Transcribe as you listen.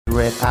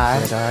Red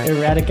Eye.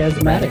 Erratic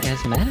Asthmatic.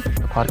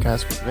 A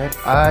podcast with Red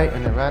Eye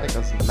and Erratic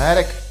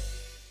Asthmatic.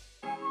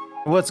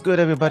 What's good,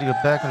 everybody? We're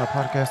back on a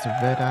podcast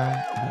of Red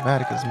Eye and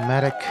Erratic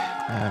Asthmatic.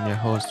 I'm your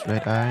host,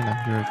 Red Eye, and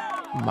I'm here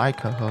with my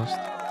co-host,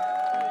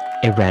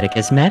 Erratic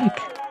Asthmatic.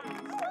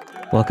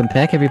 Welcome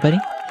back, everybody,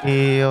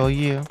 Hell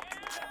yeah.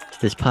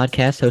 to this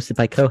podcast hosted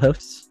by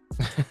co-hosts.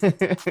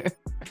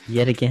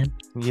 Yet again.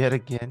 Yet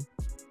again.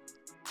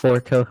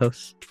 4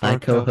 co-hosts.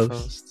 5 Four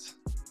co-hosts.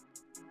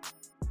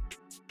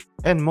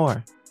 And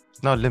more.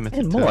 It's not limited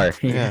And to more.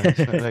 that. Yeah.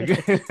 So like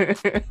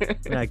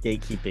We're not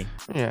gatekeeping.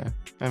 yeah.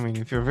 I mean,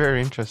 if you're very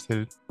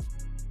interested,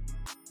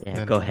 Yeah,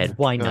 then, go ahead.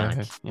 Why go not?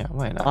 ahead. Yeah,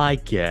 why not? I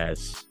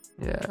guess.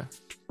 Yeah.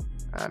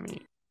 I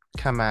mean,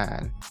 come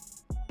on.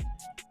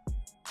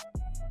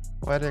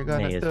 What are you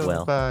gonna May as do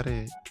well. about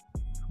it?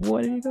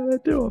 What are you gonna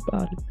do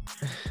about it?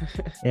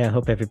 Yeah, I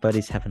hope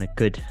everybody's having a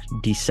good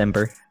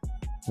December.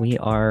 We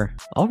are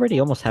already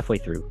almost halfway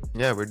through.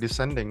 Yeah, we're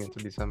descending into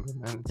December,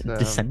 man. It's,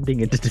 Descending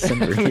into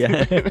December.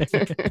 Yeah.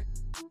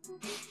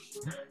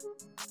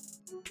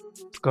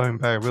 It's going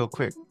by real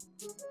quick.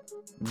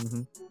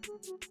 Mhm.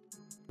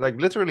 Like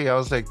literally, I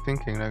was like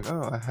thinking, like,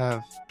 oh, I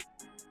have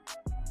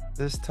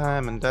this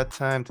time and that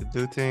time to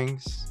do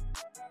things,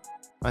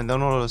 and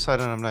then all of a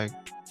sudden, I'm like,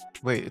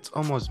 wait, it's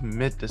almost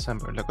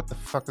mid-December. Like, what the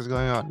fuck is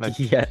going on? Like,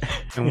 Yeah.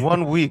 in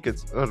 1 week,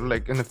 it's or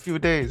like in a few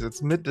days,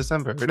 it's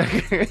mid-December.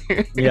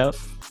 Yep.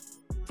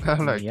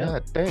 I'm like, Yep,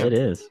 God damn. It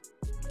is.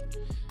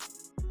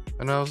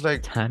 And I was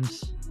like,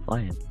 Time's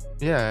flying.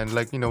 yeah, and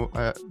like, you know,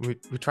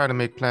 we try to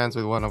make plans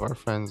with one of our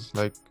friends,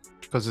 like,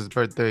 because his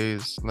birthday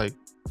is like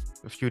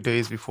a few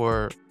days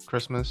before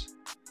Christmas.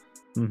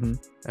 Mm-hmm.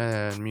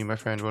 And me and my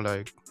friend were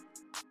like,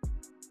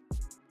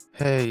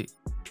 hey,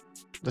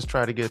 let's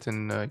try to get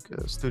in like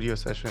a studio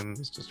session.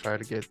 Let's just try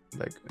to get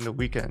like in the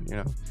weekend, you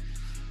know?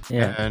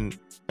 Yeah. And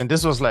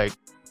this was like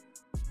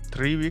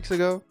 3 weeks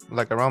ago,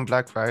 like around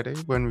Black Friday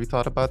when we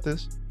thought about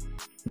this.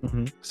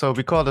 Mm-hmm. So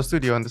we called the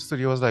studio and the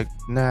studio was like,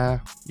 nah,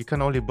 you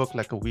can only book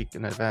like a week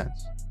in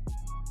advance.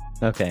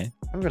 Okay.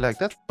 And we're like,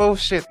 that's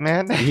bullshit,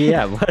 man.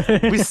 Yeah.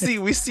 we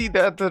see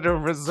that the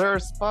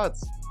reserved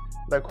spots.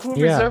 Like, who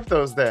Yeah. reserved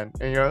those then?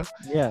 And, you know?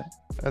 Yeah.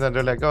 And then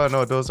they're like, oh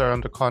no, those are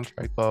under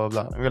contract, blah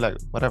blah blah. And we're like,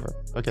 whatever,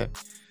 okay.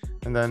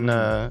 And then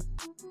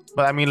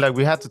but I mean, like,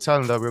 we had to tell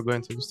him that we were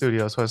going to the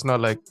studio, so it's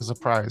not like a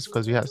surprise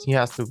because he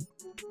has to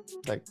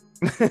like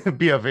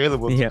be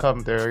available to Yeah. come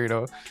there, you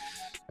know,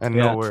 and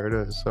Yeah. know where it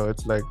is. So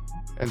it's like,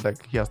 and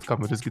like he has to come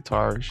with his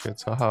guitar and shit.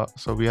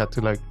 So we had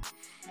to like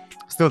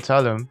still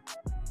tell him.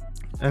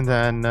 And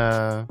then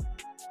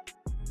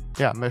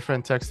yeah, my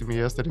friend texted me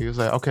yesterday. He was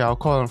like, okay, I'll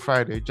call on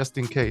Friday just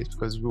in case,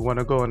 because we want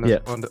to go on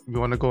we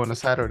want to go on a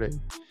Saturday.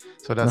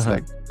 So that's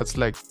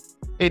like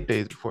 8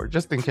 days before,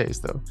 just in case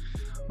though.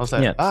 I was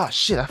like,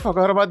 shit, I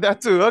forgot about that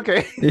too.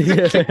 Okay.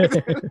 Yeah.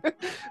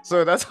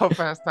 So that's how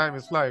fast time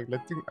is flying.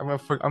 Like,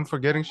 I'm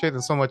forgetting shit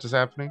and so much is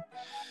happening.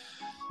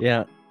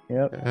 Yeah.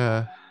 Yep.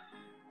 Yeah.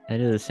 I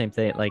do the same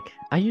thing. Like,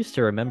 I used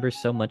to remember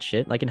so much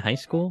shit. Like in high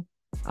school,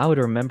 I would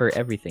remember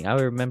everything. I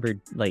would remember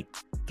like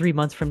 3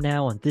 months from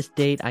now on this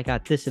date, I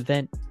got this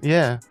event.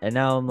 Yeah. And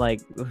now I'm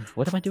like,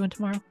 what am I doing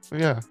tomorrow?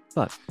 Yeah.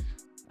 Fuck.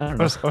 I don't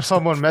know. Or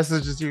someone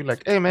messages you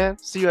like, hey man,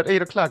 see you at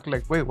 8 o'clock.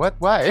 Like, wait, what?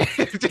 Why?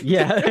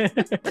 Yeah.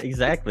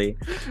 Exactly.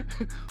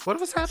 What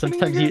was happening?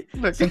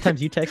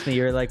 Sometimes you text me,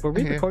 you're like, were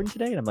we recording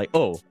today? And I'm like,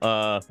 oh,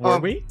 were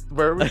we?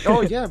 Were we?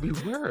 Oh yeah, we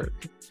were.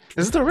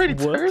 Is it already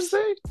Whoops.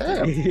 Thursday?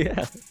 Damn.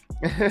 Yeah.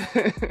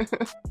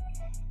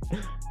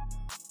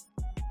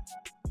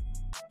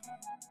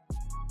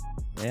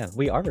 Yeah,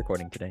 we are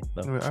recording today,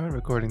 though. We are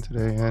recording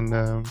today, and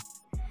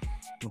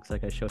Looks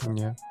like I showed up.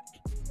 yeah.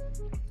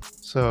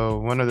 So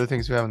one of the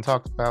things we haven't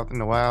talked about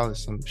in a while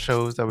is some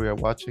shows that we are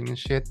watching and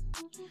shit.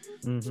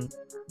 Mm-hmm.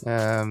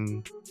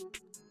 And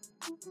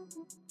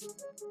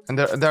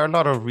there are a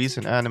lot of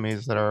recent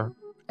animes that are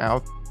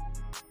out.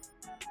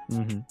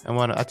 Mm-hmm.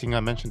 And I think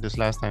I mentioned this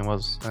last time,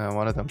 was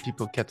one of them.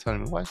 People kept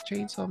telling me, watch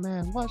Chainsaw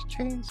Man, watch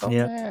Chainsaw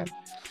Yeah. Man.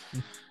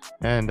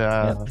 And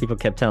Yeah, people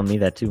kept telling me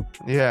that too.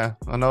 yeah,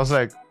 and I was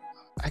like,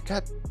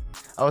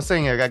 I was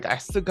saying, like, I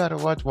still gotta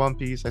watch One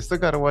Piece, I still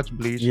gotta watch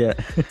Bleach. Yeah.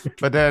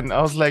 But then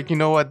I was like, you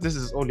know what, this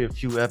is only a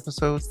few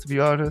episodes, to be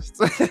honest.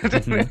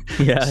 Mhm.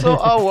 Yeah. So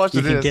I'll watch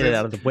You this. can get it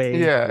out of the way.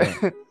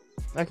 Yeah.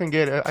 I can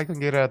get it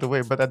out of the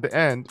way, but at the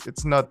end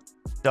it's not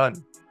done,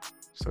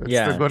 so it's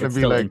still going to it's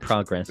be still like in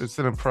progress. it's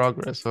still in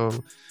progress. So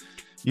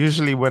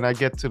usually when I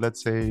get to,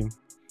 let's say,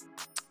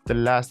 the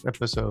last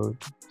episode,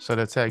 so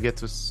let's say I get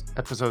to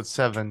episode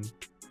 7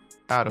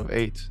 out of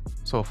 8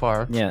 so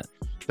far, Yeah.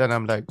 then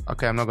I'm like,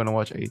 okay, I'm not going to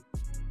watch 8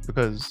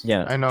 because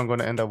Yeah. I know I'm going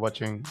to end up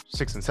watching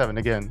 6 and 7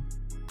 again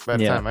by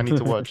the Yeah. time I need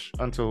to watch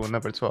until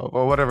number 12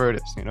 or whatever it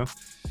is, you know.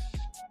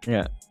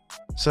 Yeah.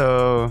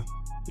 So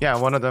yeah,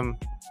 one of them,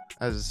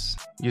 as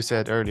you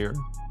said earlier,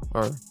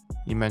 or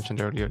you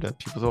mentioned earlier, that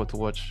people ought to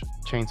watch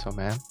Chainsaw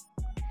Man.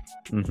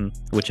 Mm-hmm.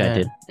 Which I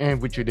did.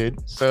 And which you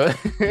did. So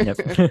Yep.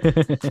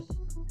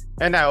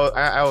 and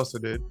I also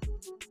did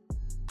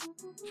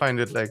find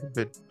it like a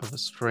bit of a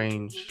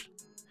strange,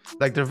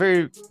 like, they're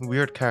very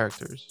weird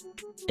characters.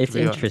 It's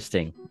be honest.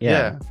 interesting. Yeah.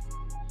 Yeah.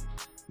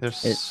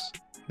 There's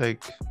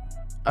like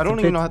I It's a don't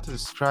even bit. know how to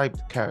describe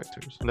the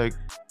characters. Like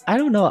I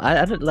don't know.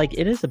 I don't like.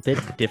 It is a bit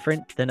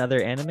different than other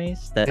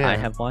animes that I yeah,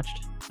 have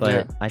watched, yeah,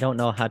 but I don't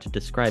know how to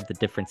describe the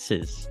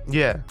differences.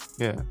 yeah,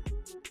 yeah.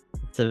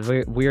 It's a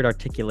very weird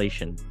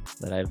articulation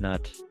that I've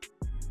not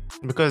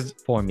Because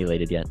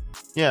formulated yet.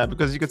 yeah,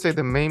 because you could say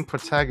the main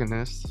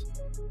protagonist,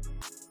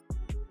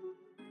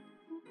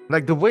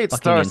 like the way it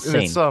Fucking starts in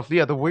insane. itself.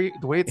 Yeah, the way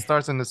it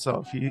starts in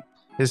itself.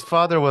 His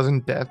father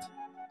wasn't dead,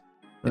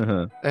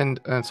 Uh-huh. and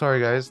sorry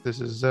guys, this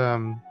is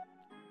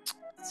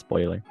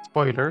Spoiler.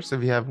 spoilers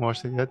if you haven't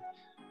watched it yet.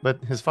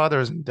 But his father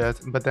isn't dead,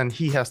 but then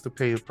he has to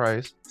pay the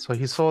price. So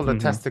he sold a Mhm.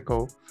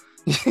 testicle.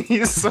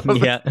 he sold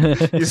Yeah.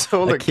 he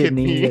sold a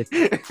kidney,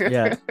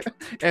 yeah.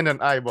 and an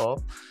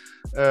eyeball.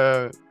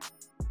 Uh,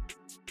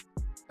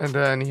 and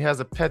then he has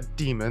a pet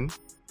demon.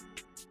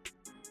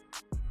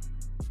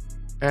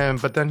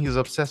 But then he's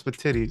obsessed with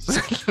titties.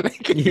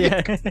 Like,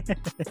 Yeah.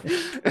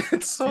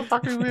 it's so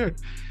fucking weird.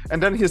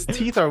 And then his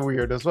teeth are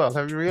weird as well.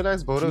 Have you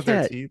realized both of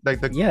their Yeah. teeth? Like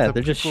Yeah, the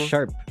they're just people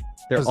sharp.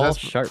 They're all possessed-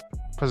 sharp.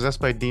 possessed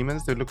by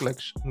demons. They look like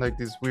like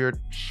these weird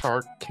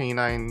shark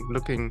canine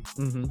looking.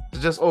 Hmm.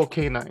 It's just all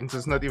canines.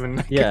 It's not even.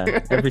 Like, Yeah,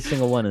 every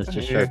single one is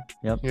just Yeah. sharp.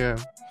 Yep. Yeah.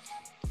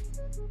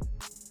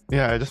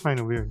 Yeah, I just find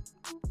it weird.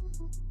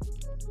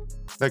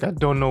 Like I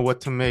don't know what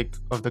to make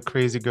of the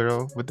crazy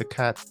girl with the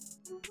cat.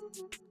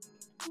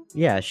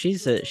 Yeah,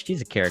 she's a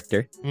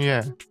character.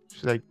 Yeah,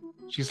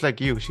 she's like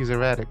you. She's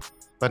erratic,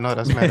 but not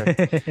asthmatic.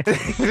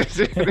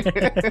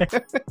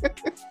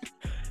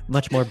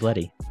 Much more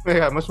bloody.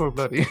 Yeah, much more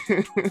bloody.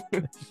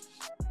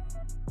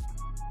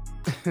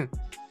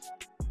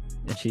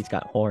 And she's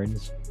got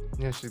horns.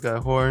 Yeah, she's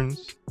got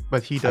horns,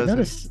 but he I've doesn't.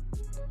 noticed.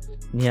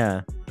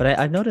 Yeah, but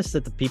I've noticed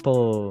that the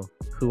people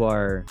who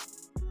are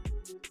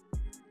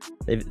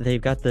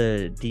they've got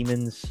the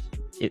demons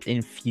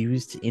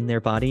infused in their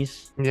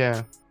bodies.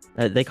 Yeah,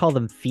 They call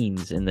them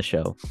fiends in the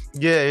show.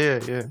 yeah.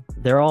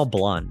 They're all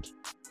blonde.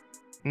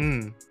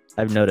 Mm.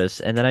 I've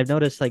noticed, and then I've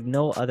noticed like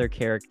no other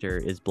character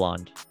is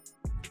blonde.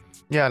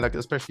 Yeah, like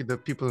especially the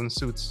people in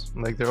suits.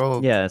 Like they're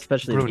all. Yeah,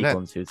 especially the brunette.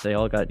 people in suits. They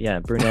all got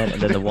brunette,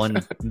 and then the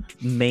one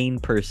main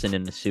person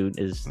in the suit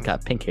is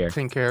got pink hair.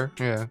 Pink hair.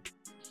 Yeah.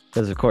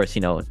 Because of course,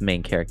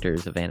 main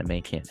characters of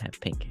anime can't have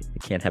pink. They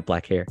can't have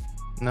black hair.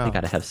 No, They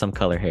gotta have some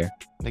color hair.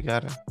 They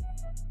gotta.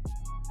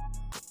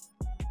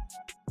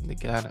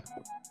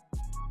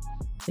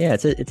 Yeah,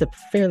 it's a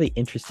fairly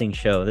interesting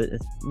show. The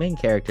main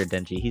character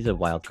Denji, he's a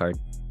wild card.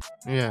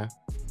 Yeah.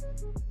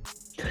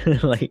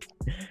 Like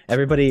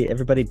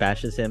everybody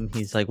bashes him.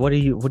 He's like, what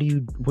is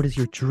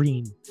your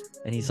dream?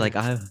 And he's like,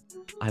 I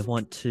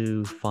want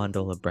to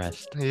fondle a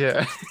breast.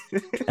 Yeah.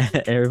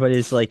 And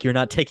everybody's like, you're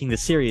not taking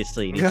this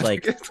seriously. And he's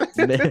like,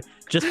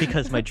 just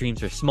because my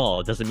dreams are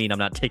small doesn't mean I'm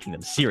not taking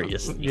them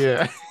seriously.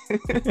 Yeah.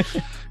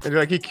 And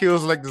like he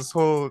kills like this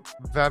whole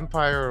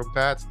vampire or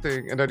bat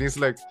thing, and then he's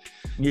like,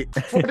 Yeah.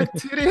 for the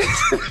titties.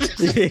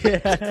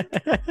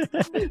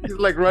 He's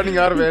like running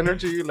out of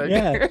energy. Like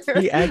Yeah,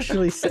 he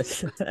actually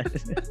says that.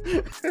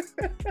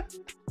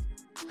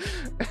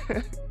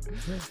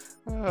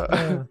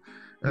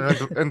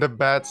 And the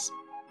bat's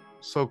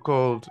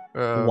so-called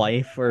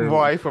Wife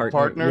or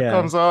partner yeah.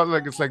 comes out,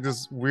 like it's like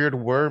this weird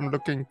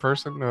worm-looking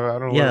person. Or I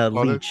don't know. Yeah, what to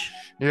call it. leech.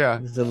 Yeah.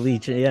 It's a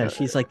leech. Yeah,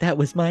 she's like, that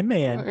was my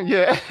man.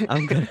 Yeah.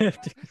 I'm gonna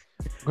have to.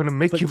 I'm gonna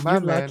make But you my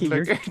you're man. lucky.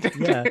 Like,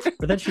 Yeah,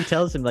 but then she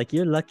tells him like,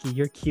 you're lucky.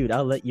 You're cute.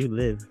 I'll let you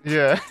live.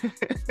 Yeah.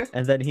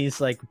 And then he's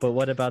like, but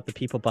what about the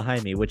people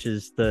behind me, which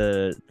is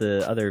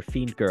the other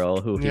fiend girl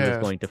who he was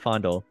Yeah. going to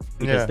fondle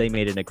because Yeah. they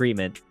made an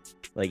agreement.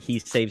 Like he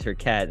saves her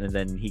cat and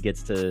then he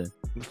gets to touch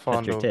her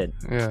Fondle. tit.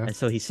 Yeah. And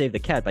so he saved the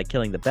cat by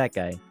killing the bat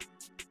guy.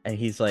 And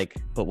he's like,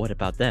 but what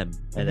about them?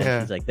 And then Yeah.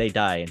 she's like, they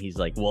die. And he's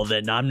like, well,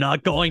 then I'm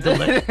not going to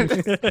let.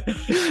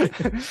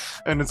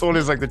 And it's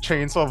always like the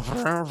chainsaw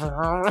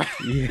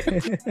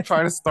Yeah.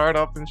 trying to start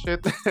up and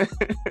shit.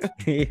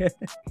 Yeah.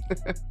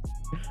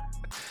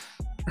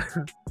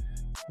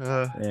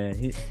 uh,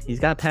 He's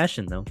got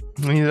passion though.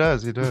 he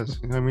does.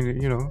 I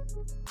mean,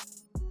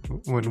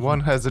 when one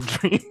has a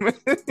dream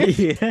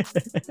Yeah.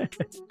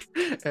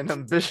 and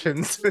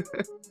ambitions,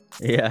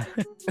 Yeah.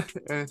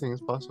 anything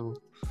is possible.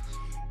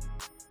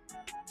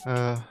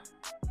 Yeah,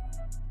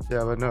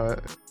 but no,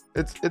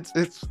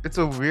 it's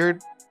a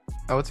weird.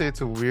 I would say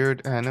it's a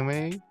weird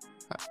anime.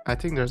 I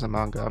think there's a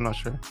manga. I'm not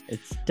sure,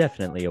 It's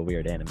definitely a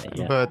weird anime.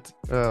 Yeah. but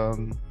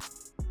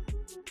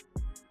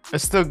it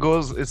still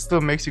goes. It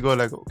still makes you go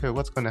like, okay,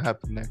 what's gonna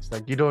happen next?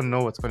 Like you don't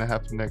know what's gonna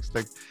happen next.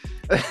 Like,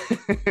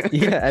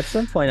 Yeah. At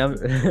some point,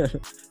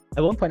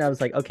 at one point, I was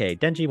like, okay,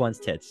 Denji wants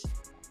tits,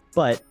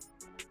 but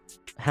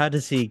how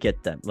does he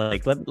get them?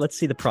 Like, let's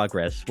see the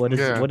progress. What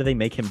Yeah. do they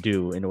make him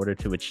do in order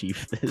to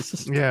achieve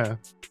this? yeah,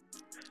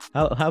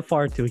 How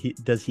far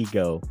does he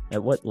go?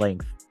 At what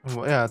length?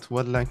 well, yeah. To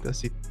what length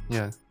does he?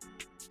 Yeah,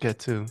 get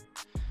to.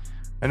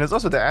 And it's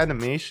also the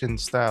animation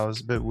style is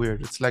a bit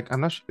weird. It's like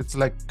I'm not. It's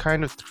like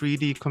kind of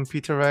 3D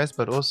computerized,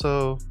 but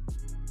also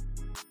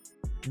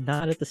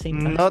not at the same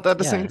time. Not at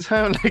the Yeah. same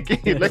time.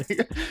 Like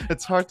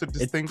it's hard to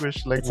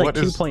distinguish like It's like what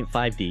is.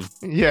 2.5D.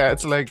 Yeah,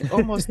 it's like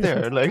almost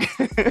there. Like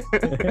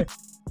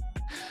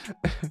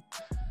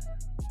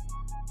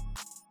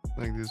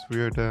like this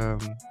weird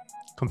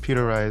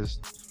computerized.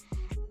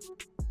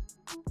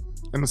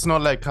 And it's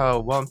not like how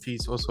One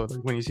Piece also,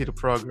 like when you see the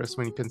progress,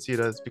 when you can see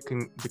that it's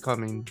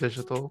becoming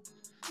digital,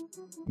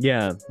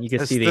 Yeah, you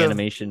can It's see the still-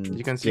 animation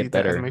you can see get the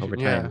better animation. over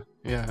Yeah, time.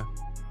 yeah.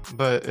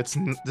 But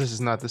this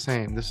is not the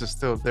same. This is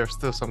still, there's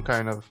still some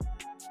kind of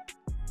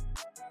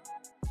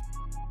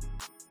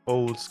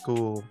old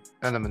school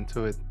element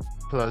to it,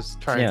 plus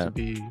trying Yeah. to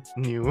be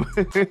new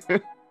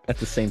At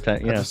the same time,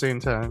 at yeah, the same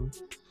time.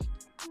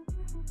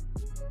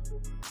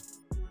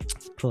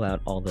 pull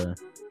out all the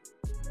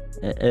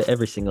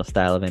every single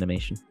style of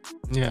animation.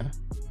 Yeah,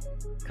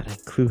 Gotta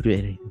include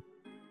it,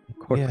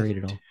 incorporate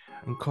it all.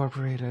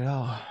 incorporate it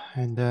all.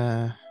 And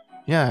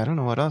yeah, I don't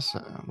know what else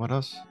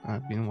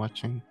I've been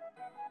watching.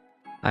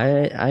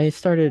 I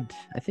started.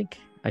 I think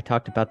I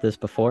talked about this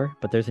before,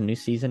 but there's a new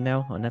season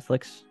now on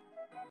Netflix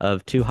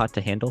of Too Hot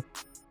to Handle.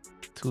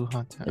 Too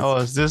hot. Oh,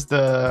 is this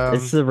the?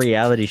 It's a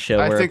reality show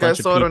I where think a I bunch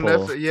saw it of on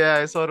people. Netflix. Yeah,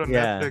 I saw it on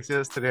Yeah. Netflix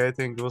yesterday. I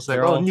think it was like,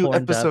 They're oh, all new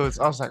horned up. episodes.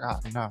 I was like, ah,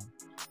 no.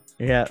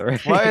 Yeah, right.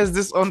 Why is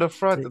this on the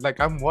front? Like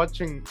I'm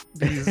watching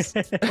these.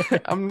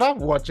 I'm not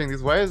watching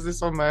these. Why is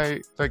this on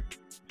my like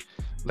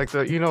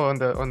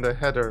the on the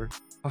header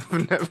of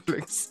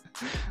Netflix?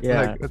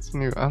 Yeah. Like it's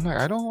new. I'm like,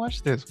 I don't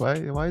watch this. Why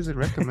is it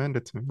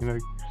recommended to me?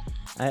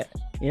 Like, I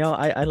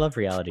love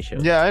reality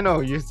shows. yeah, I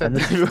know you said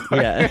And that.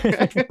 yeah.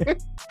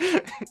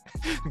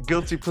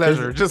 Guilty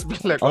pleasure. Just be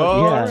like, Oh,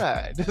 all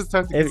yeah. right, just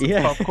time to get some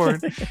Yeah. popcorn.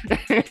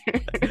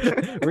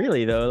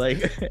 Really though,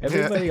 like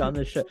everybody on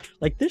this show,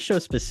 like this show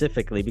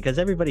specifically, because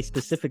everybody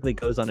specifically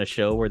goes on a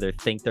show where they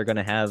think they're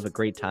gonna have a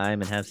great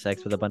time and have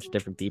sex with a bunch of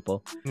different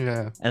people,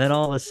 Yeah. and then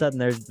all of a sudden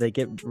they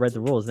get read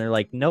the rules and they're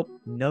like, nope,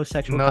 no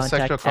sexual No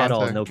contact sexual at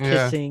all, contact, no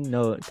yeah. kissing,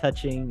 no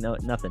touching, no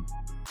nothing.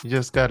 You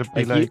just gotta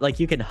be Like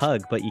you can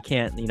hug, but you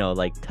can't,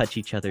 like touch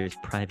each other's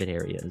private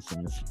areas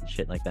and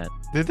shit like that.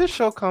 did this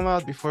show come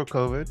out before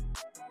COVID?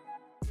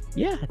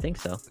 Yeah, I think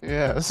so.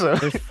 Yeah, so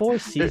There's 4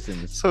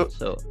 seasons, So-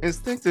 so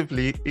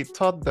instinctively it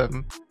taught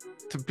them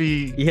to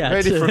be Yeah,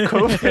 ready for to-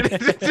 COVID.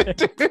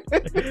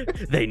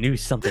 they knew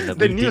something that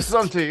They we knew didn't.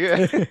 something,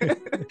 yeah.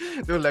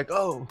 They were like,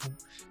 oh,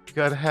 you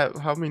gotta have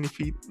how many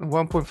feet?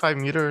 1.5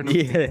 meter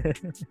Yeah,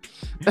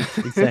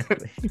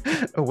 exactly.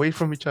 away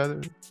from each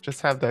other. Just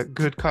have that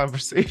good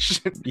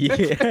conversation.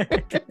 Yeah.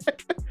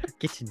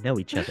 Get to know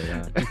each other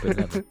on a deeper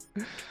level.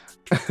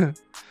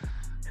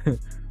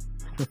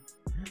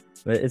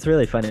 But it's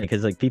really funny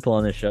because like people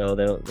on the show,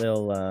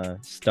 they'll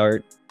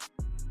start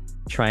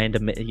trying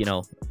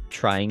to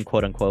trying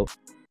quote unquote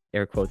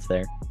air quotes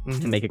there to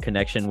Mhm. make a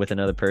connection with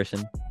another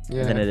person,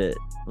 Yeah. and then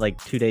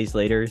like 2 days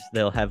later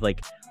they'll have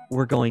like,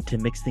 we're going to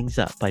mix things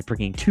up by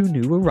bringing 2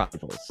 new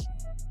arrivals,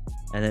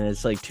 and then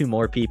it's like 2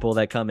 more people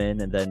that come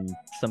in, and then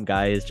some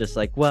guy is just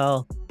like,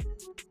 well,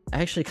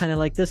 I actually kind of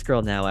like this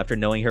girl now after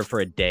knowing her for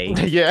a day.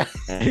 Yeah.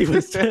 He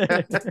was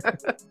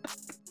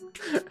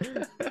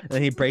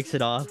and he breaks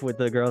it off with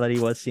the girl that he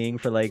was seeing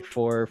for like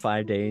 4 or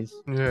 5 days,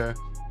 Yeah.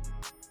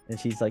 and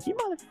she's like, you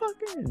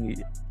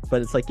motherfucker.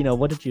 But it's like,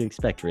 what did you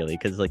expect really?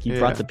 Because like you Yeah.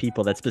 brought the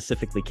people that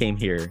specifically came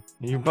here.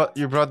 You brought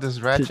this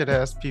ratchet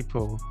ass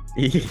people,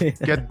 Yeah.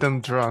 get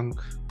them drunk,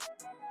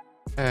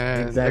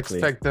 and Exactly.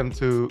 expect them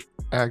to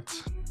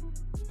act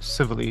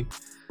civilly.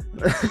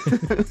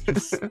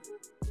 That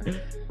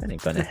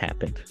ain't gonna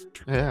happen.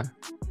 Yeah.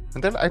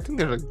 And then I think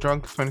they're like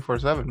drunk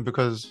 24/7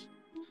 because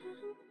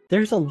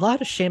There's a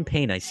lot of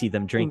champagne I see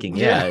them drinking.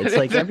 Yeah. Yeah, it's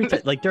like every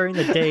time, like during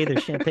the day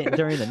there's champagne,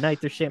 during the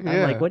night there's champagne. I'm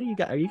Yeah. like, what do you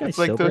guys? Are you guys it's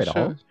like sober those at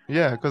all? shows.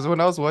 Yeah, because when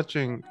I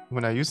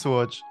used to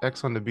watch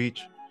X on the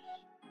Beach,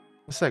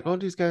 it's like all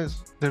these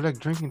guys, they're like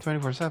drinking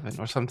 24/7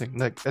 or something.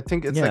 Like I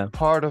think it's Yeah. like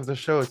part of the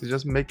show to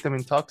just make them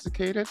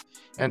intoxicated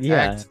and Yeah,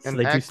 act so and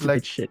they do act stupid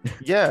like shit.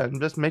 yeah, and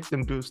just make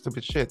them do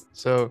stupid shit.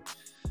 So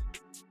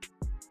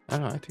I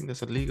don't know. I think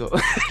that's illegal.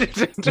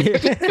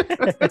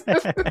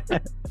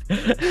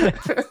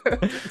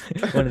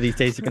 One of these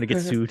days you're gonna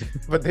get sued.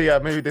 But yeah,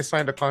 maybe they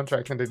signed a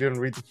contract and they didn't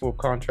read the full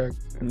contract.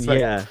 It's like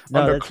Yeah,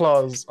 no, under that's-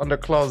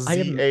 clause I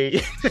am-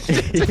 ZA.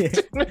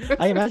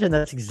 I imagine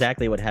that's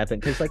exactly what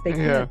happened because like they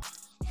Yeah.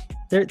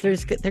 can't,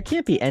 there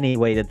can't be any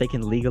way that they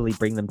can legally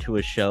bring them to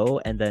a show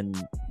and then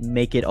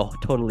make it a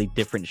totally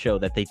different show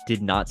that they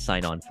did not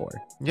sign on for.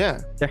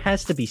 Yeah. There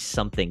has to be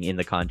something in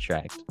the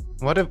contract.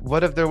 What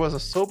if there was a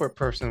sober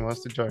person who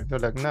wants to join? They're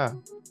like, nah.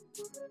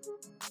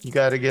 You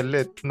gotta get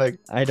lit. Like,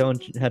 I don't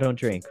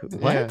drink.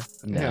 What? yeah,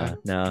 Nah, yeah,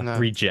 no, no.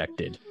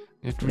 rejected.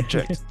 it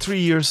rejects 3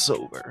 years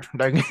sober.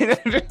 Like,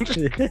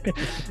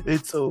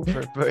 it's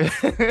over. But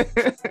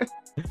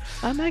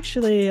I'm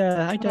actually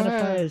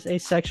identify Yeah. as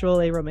asexual,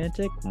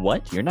 aromantic.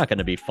 What? You're not going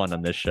to be fun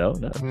on this show.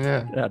 No,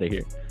 yeah. get out of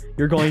here.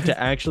 You're going to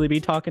actually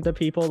be talking to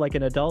people like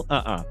an adult?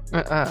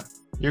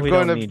 You're We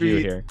going don't to need you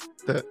be here.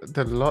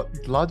 the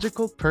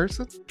logical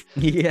person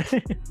Yeah.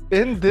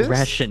 in this?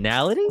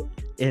 Rationality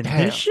in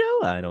Damn. this show?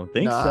 I don't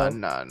think Nah, so.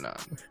 nah.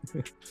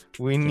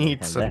 We need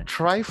have some that.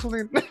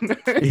 trifling.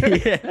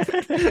 Yeah.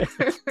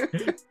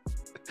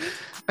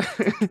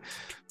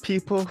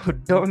 People who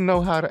don't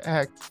know how to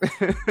act.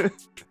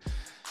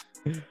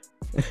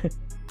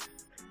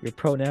 Your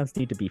pronouns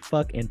need to be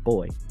fuck and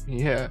boy,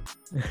 Yeah,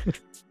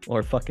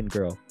 or fucking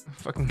girl.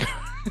 fucking.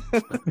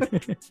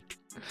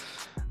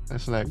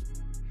 It's like,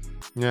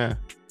 yeah,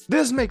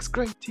 this makes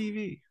great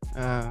TV.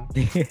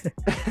 It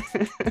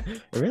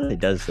really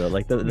does though.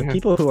 Like the Yeah.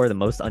 people who are the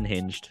most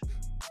unhinged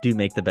do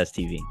make the best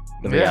TV.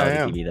 The Yeah,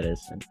 reality yeah. TV, that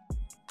is. And-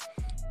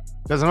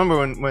 Because I remember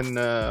when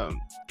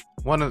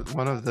one of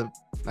the,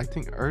 I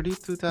think, early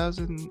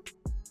 2000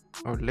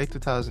 or late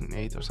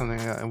 2008 or something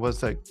like that, it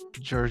was like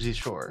Jersey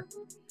Shore.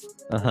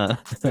 Uh-huh.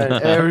 And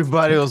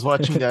everybody was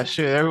watching that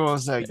shit. Everyone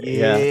was like,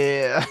 Yeah.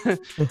 yeah.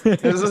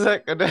 It was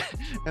like, and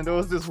there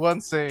was this one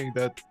saying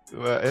that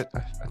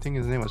I think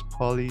his name was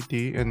Paulie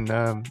D, and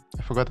I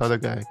forgot the other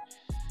guy.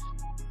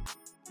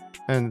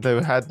 And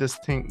they had this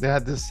thing. They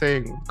had this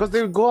saying because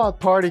they would go out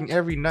partying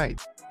every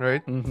night,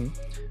 right? Hmm.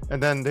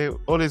 And then they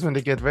always, when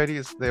they get ready,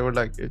 they were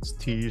like, it's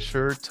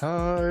t-shirt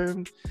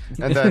time.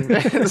 And then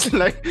it's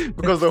like,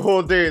 because the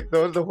whole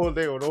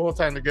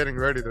time they're getting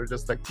ready, they're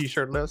just like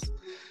t-shirtless.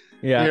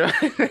 Yeah. You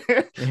know?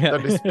 Yeah.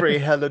 Then they spray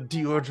hella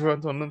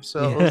deodorant on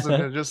themselves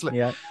and they're just like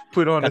Yeah.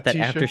 put on Got a that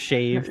t-shirt.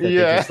 aftershave that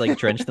Yeah. they just like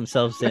drench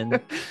themselves in.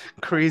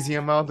 Crazy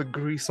amount of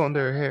grease on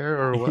their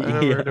hair or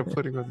whatever Yeah. they're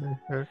putting on their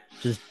hair.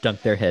 Just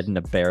dunk their head in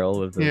a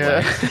barrel of the Yeah.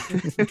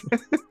 wax.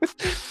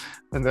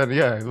 And then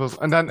it was,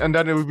 and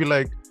then it would be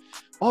like,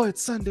 oh,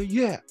 it's Sunday,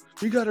 yeah,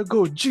 we gotta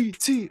go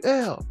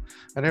GTL.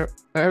 And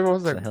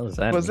everyone's What like, the hell is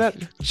that? was that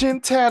gin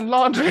tan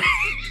laundry?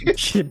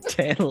 Gym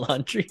tan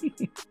laundry?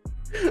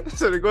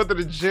 So they go to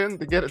the gym,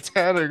 they get a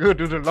tan, and go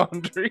do the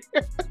laundry.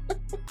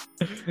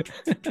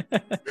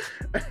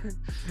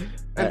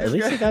 And At this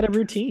least guy- they got a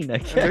routine, I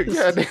guess.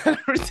 yeah, they had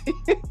a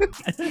routine.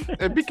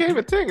 It became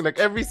a thing. Like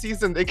every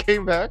season they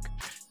came back.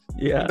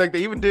 Yeah. Like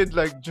they even did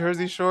like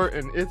Jersey Shore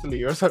in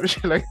Italy or some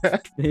shit like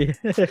that.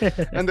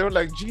 And they were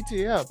like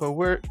GTL, but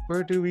where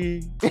do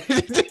we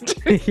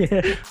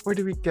Yeah. where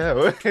do we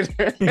go?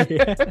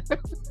 Yeah.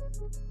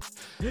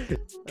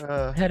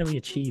 How How do we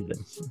achieve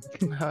this?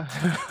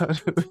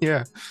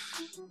 yeah.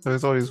 So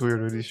it's always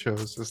weird with these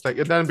shows. It's like,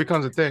 and then it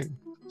becomes a thing.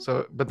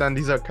 So, but then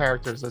these are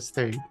characters that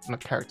stay, not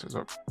characters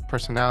or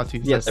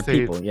personalities Yeah, that they're stay.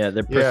 people. Yeah,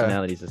 their Yeah.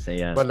 personalities to say,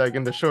 yeah. But like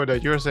in the show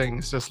that you're saying,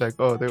 it's just like,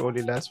 oh, they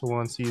only last for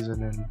one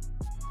season, and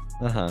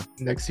Uh-huh.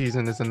 next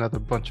season is another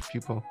bunch of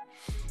people.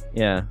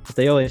 Yeah. But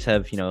they always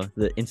have,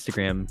 the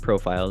Instagram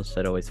profiles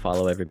that always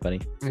follow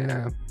everybody.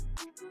 Yeah.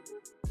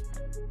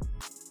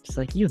 It's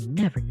like, you'll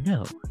never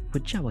know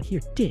what Jawa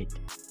here did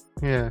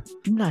Yeah.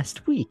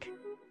 last week.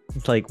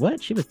 It's like,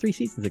 what? She was 3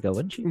 seasons ago,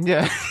 wasn't she?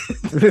 Yeah.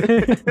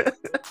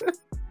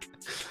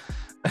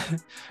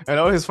 And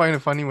I always find it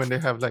funny when they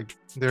have like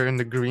they're in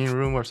the green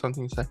room or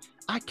something. It's like,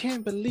 I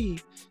can't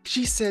believe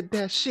she said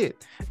that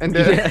shit, and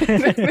then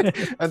Yeah.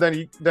 and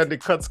then they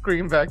cut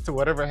screen back to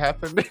whatever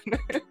happened.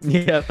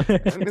 Yeah.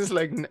 And it's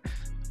like,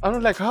 I'm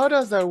like, how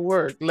does that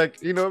work? Like,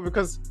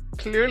 because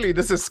clearly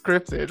this is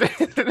scripted.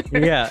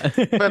 Yeah.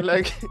 But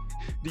like,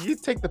 do you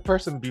take the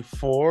person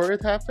before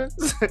it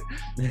happens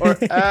or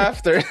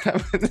after it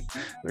happens?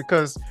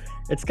 Because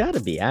It's got to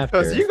be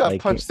after. you got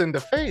like, punched in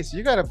the face,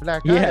 you got a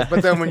black Yeah. eye.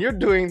 But then when you're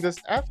doing this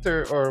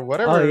after or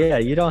whatever, Oh, yeah.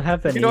 You don't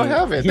have any. you don't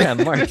have it. Yeah,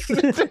 marks.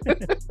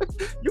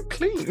 You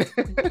clean.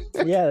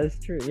 Yeah, that's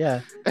true.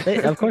 Yeah.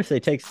 Of course, they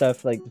take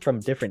stuff like from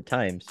different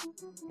times.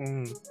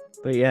 Mm.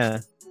 But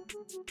yeah.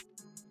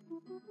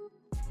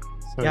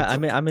 So Yeah,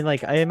 it's- I mean,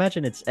 like, I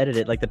imagine it's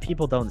edited. Like, the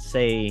people don't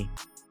say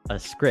a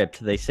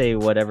script; they say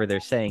whatever they're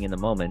saying in the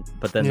moment.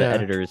 But then the Yeah.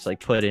 editors like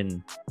put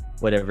in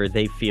whatever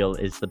they feel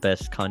is the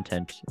best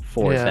content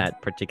for Yeah.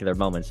 that particular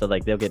moment. So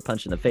like, they'll get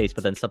punched in the face,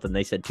 but then something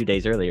they said 2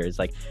 days earlier is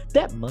like,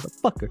 that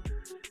motherfucker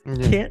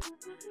yeah. can't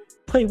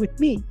play with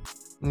me.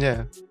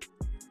 Yeah.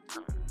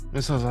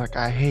 This was like,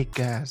 I hate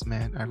Gas,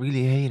 man. I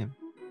really hate him.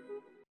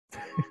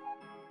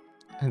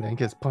 And then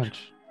gets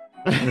punched.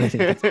 And then he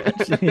gets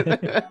punched.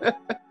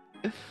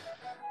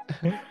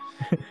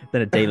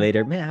 Then a day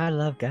later, man, I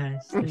love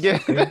guys. They're so Yeah.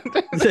 great."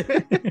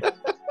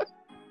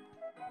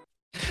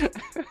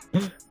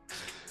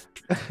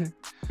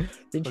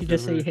 Didn't you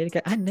just say you Whatever. hate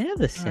a guy? I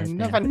never said that.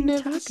 never, What are you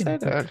never talking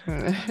said about?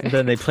 that. And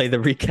then they play the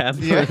recap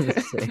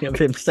Yeah. of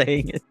him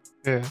saying it.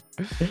 Yeah.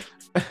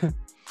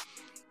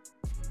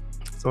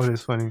 It's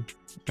always funny.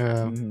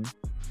 Mhm.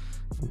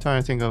 I'm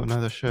trying to think of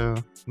another show,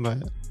 but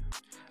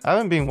I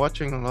haven't been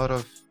watching a lot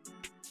of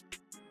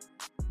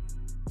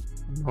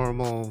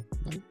normal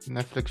like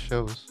Netflix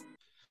shows.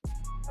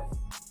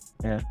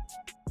 Yeah.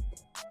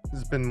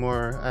 It's been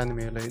more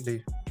anime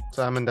lately.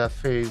 So I'm in that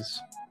phase.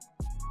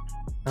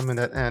 I'm in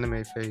that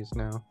anime phase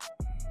now.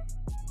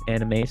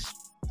 Animes.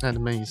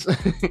 Animes.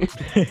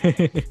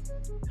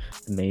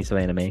 The maze of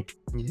anime.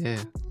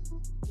 Yeah.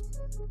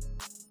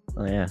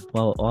 Oh yeah.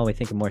 Well, while we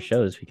think of more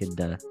shows, we could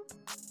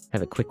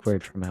have a quick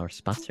word from our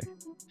sponsor.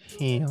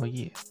 Hell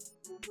yeah.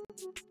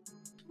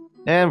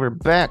 And we're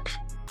back.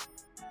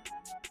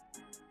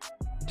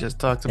 Just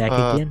talked Back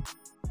about again.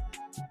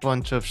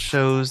 bunch of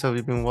shows that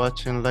we've been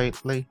watching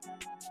lately.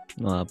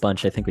 A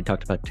bunch. I think we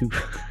talked about 2.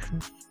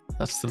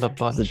 That's still a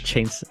bunch.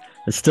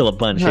 It's still a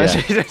bunch. Yeah.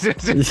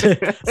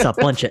 It's a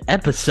bunch of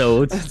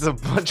episodes. It's a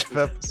bunch of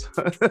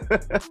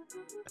episodes.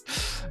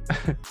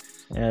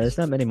 Yeah, there's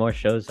not many more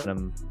shows that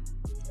I'm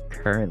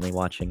currently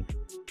watching.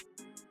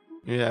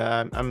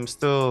 Yeah, I'm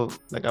still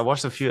like I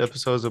watched a few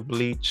episodes of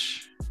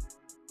Bleach.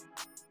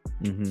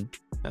 Mm-hmm.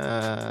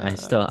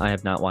 I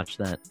have not watched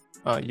that.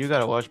 Oh, you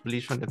gotta watch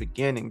Bleach from the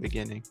beginning.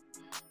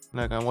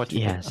 Like I'm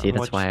watching. Yeah, see,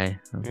 that's why.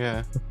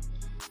 Yeah.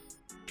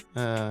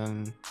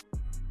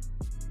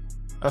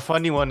 A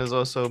funny one is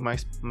also my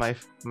Spy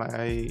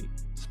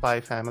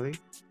Family.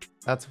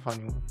 That's a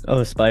funny one.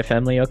 Oh, Spy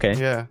Family. Okay.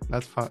 Yeah,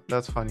 that's fun.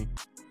 That's funny.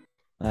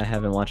 I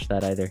haven't watched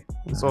that either.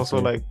 It's also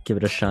like give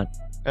it a shot.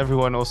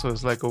 Everyone also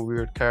is like a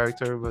weird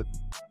character, but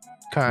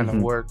kind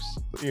of works.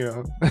 You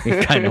know.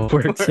 It kind of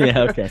works.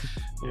 Yeah. Okay.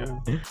 Yeah.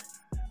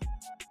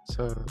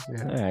 So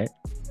yeah. All right.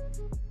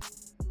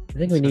 I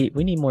think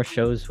we need more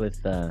shows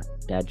with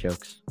dad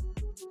jokes.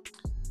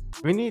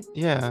 We need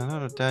a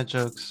lot of dad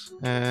jokes,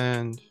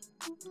 and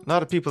a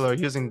lot of people are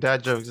using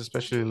dad jokes,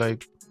 especially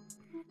like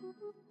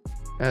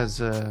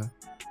as a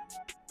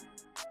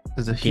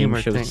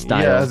humor show thing.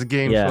 style. Yeah, as a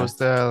game show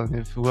style. And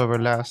if whoever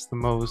lasts the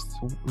most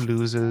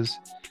loses.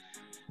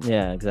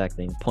 Yeah,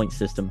 exactly. Point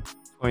system.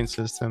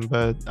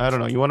 But I don't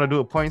know. You want to do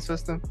a point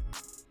system?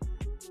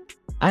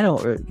 I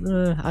don't.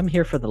 I'm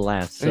here for the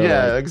laughs. So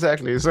yeah,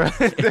 exactly. So I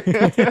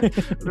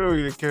don't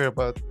really care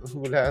about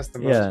who laughs the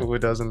most, who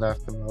doesn't laugh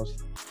the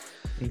most.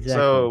 Exactly.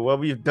 So what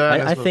we've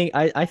done,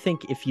 I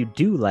think if you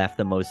do laugh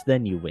the most,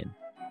 then you win.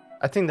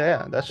 I think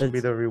that should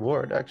be the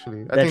reward.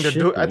 Actually, I think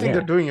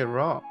they're doing it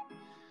wrong.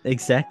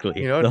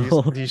 Exactly. You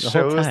know, these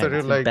shows that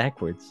are like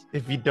backwards.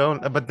 If you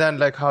don't, but then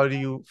like, how do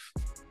you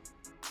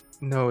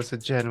know it's a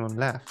genuine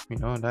laugh? You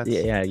know, that's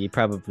yeah. You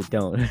probably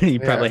don't. You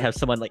probably have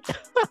someone like.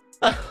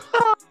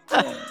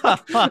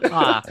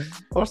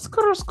 Or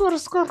score.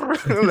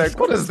 Like,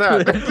 what is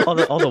that?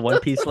 all the One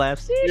Piece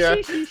laughs. Yeah.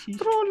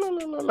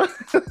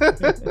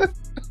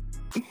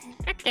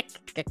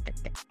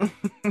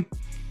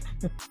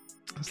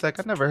 It's like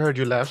I never heard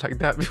you laugh like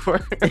that before.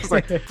 It's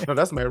like, no,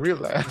 that's my real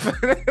laugh.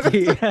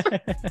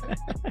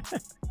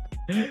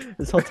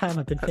 This whole time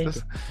I've been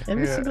faking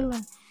every single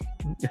laugh.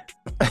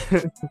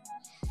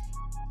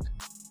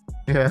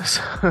 Yeah,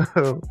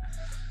 so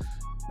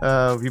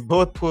we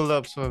both pulled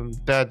up some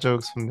dad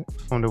jokes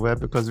from the web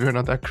because we're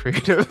not that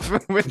creative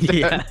with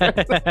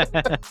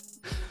that.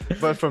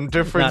 But from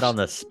different, not on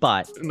the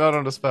spot,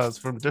 it's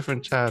from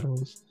different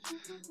channels.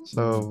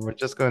 So we're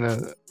just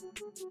gonna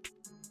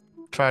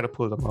try to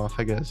pull them off,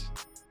 I guess.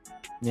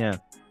 Yeah.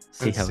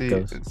 See how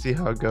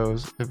it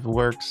goes. If it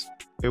works,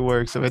 it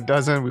works. If it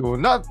doesn't, we will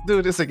not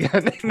do this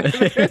again.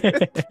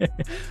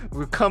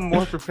 We'll come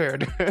more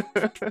prepared.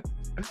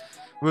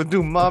 We'll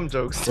do mom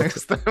jokes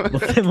next time.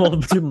 We'll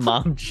do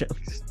mom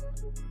jokes.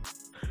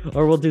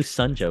 Or we'll do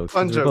son jokes.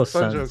 Fun jokes.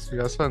 We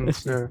got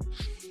sons, yeah.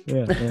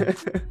 Yeah.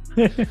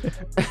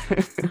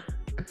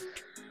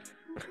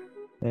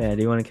 Yeah,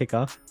 do you want to kick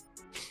off?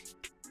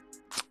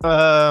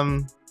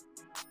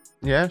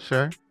 Yeah,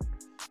 sure.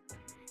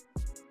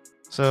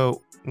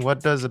 So,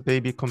 what does a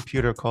baby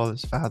computer call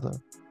his father?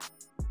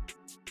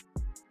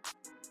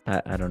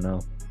 I don't know.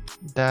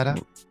 Dada.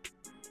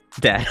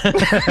 Dad.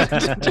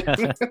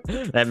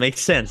 That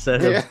makes sense.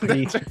 That's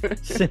pretty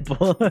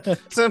simple.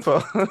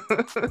 Simple.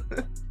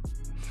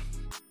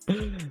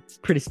 It's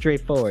pretty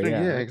straightforward.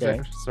 Yeah,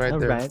 exactly. It's right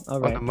there.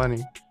 All right. On the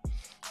money.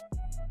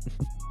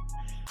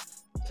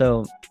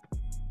 So,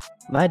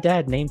 my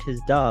dad named his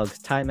dogs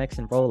Timex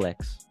and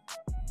Rolex.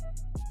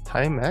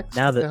 Timex?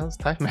 Now what the hell's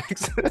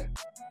Timex?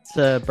 It's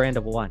a brand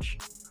of watch.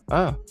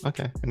 Oh,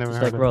 okay. I never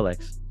heard like of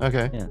Rolex.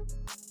 Okay. Yeah.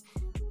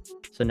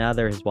 So now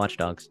they're his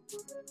watchdogs.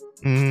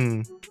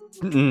 You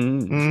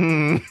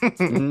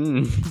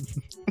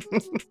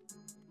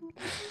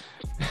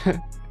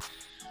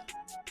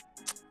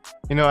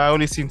know, I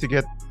only seem to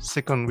get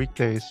sick on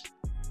weekdays.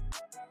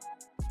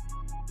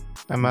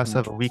 I must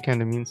have a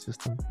weekend immune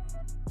system.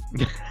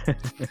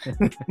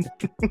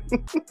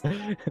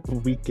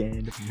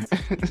 Weekend.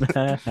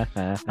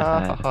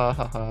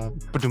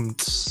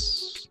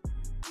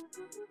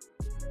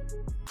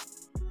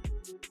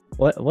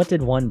 What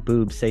did one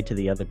boob say to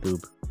the other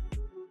boob?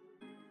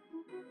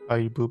 Are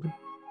you boobing?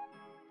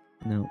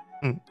 No.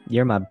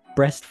 You're my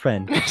best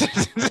friend.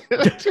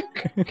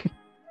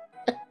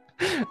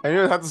 I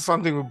knew it had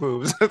something with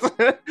boobs.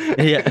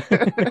 Yeah.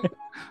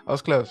 I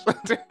was close.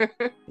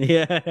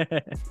 Yeah.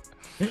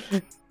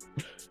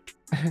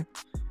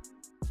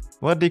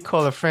 What do you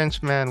call a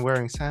French man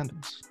wearing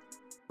sandals?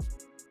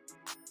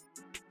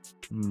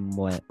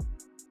 What?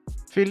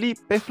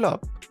 Philippe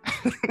Flop.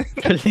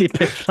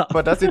 Philippe Flop.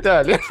 But that's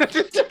Italian.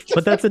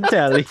 But that's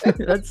Italian.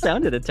 That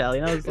sounded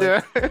Italian. I was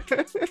like,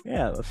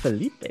 yeah,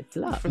 Philippe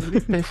Flop.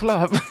 Philippe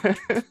Flop.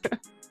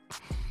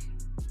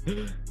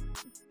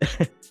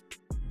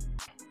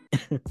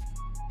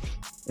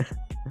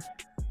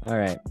 All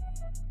right.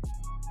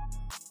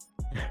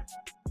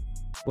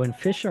 When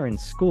fish are in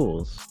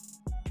schools,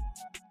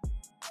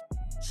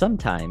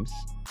 sometimes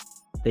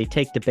they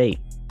take debate.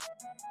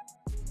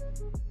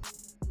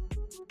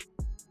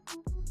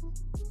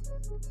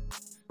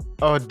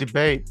 Oh,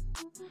 debate.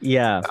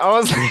 Yeah. I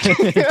was like,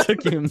 It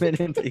took you a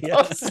minute. Yeah. I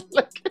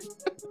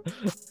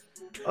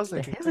was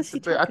like, The hell is he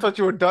debate. I thought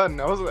you were done.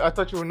 I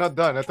thought you were not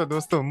done. I thought there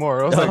was still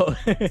more. I was like,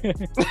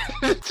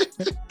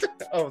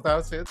 Oh. oh, that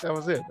was it. That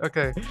was it.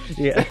 Okay.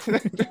 Yeah.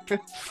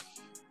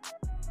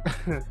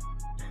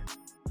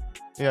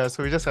 Yeah.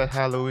 So we just had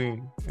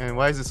Halloween, and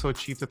why is it so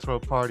cheap to throw a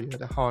party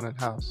at a haunted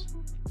house?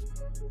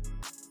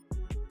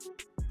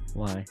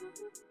 Why?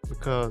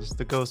 Because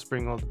the ghosts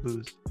bring all the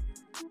booze.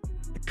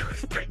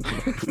 Ghost bring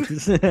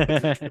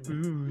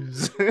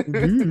booze.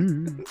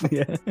 Booze.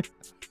 Yeah.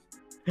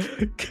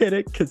 Get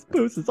it? Because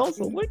booze is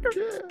also liquor.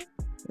 Yeah.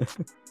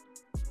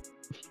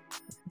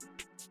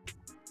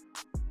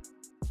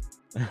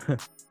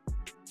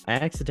 I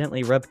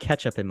accidentally rubbed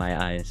ketchup in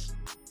my eyes.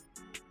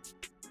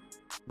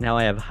 Now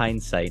I have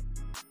hindsight.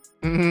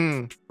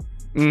 Mm-hmm.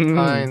 Mm.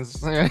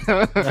 Heinz. Yeah.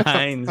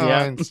 Heinz, yeah.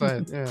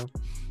 Hindsight, yeah.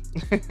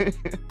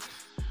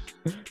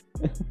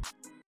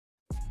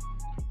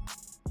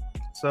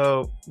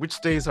 So, which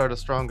days are the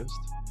strongest?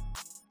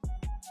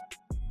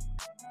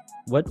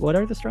 What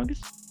are the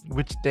strongest?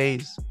 Which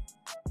days?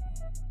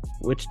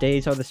 Which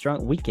days are the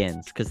strong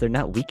weekends? Because they're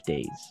not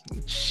weekdays.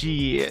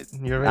 Shit.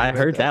 You're I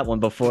heard that one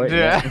before.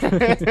 Yeah.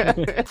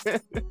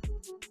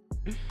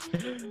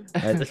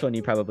 This one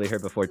you probably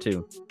heard before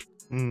too.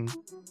 Mm.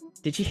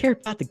 Did you hear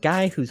about the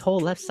guy whose whole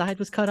left side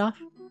was cut off?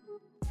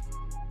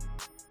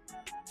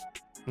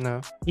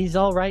 No, He's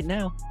all right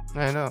now.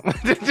 I know.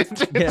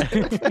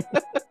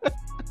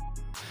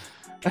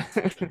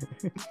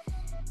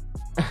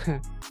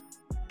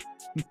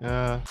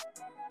 Yeah.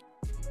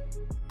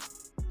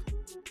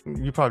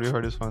 You probably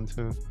heard this one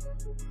too.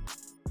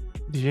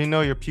 Did you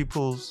know your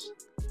pupils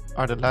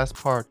are the last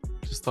part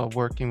to stop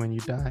working when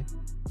you die?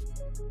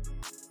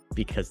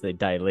 Because they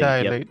dilate.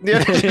 Dilate.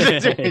 Yep.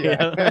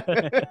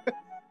 Yeah.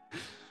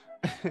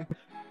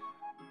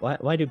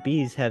 Why do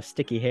bees have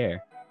sticky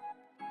hair?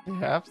 They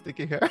have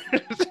sticky hair.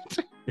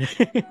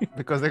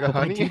 Because they got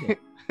Why do honey.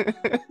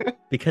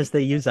 Because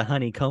they use a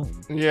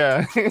honeycomb.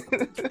 Yeah.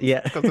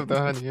 Yeah. Because of the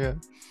honey,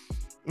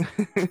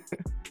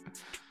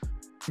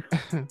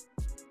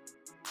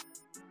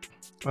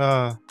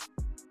 yeah.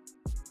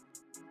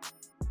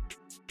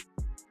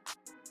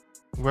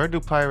 Where do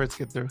pirates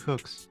get their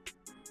hooks?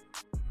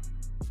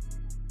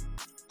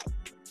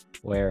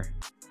 Where?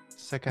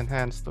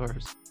 Secondhand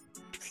stores.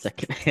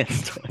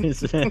 Secondhand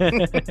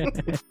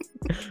stores.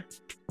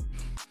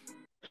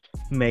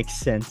 Makes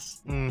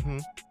sense. Mm-hmm.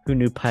 Who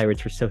knew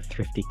pirates were so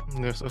thrifty?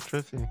 They're so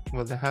thrifty.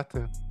 Well, they had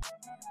to.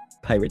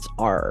 Pirates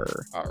are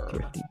Arr.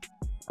 thrifty.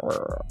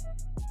 Arr.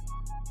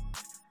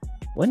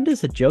 When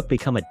does a joke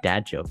become a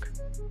dad joke?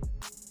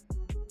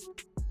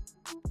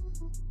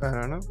 I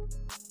don't know.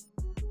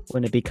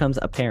 When it becomes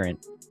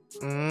apparent.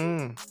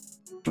 Mm.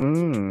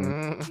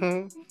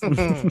 Mm.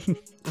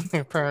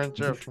 Mm-hmm. Parent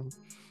joke.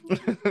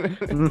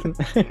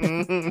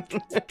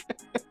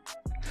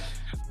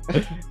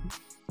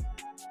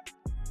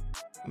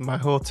 My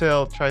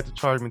hotel tried to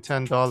charge me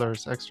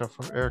 $10 extra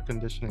for air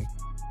conditioning.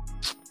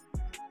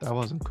 That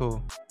wasn't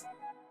cool.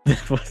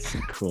 That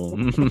wasn't cool.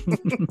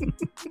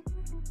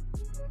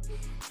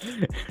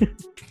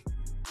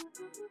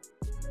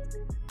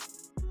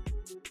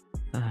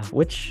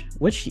 Which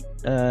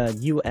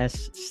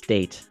U.S.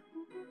 state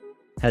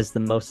has the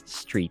most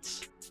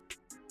streets?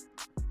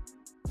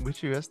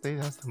 Which US state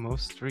has the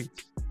most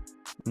streets?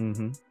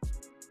 Mm-hmm.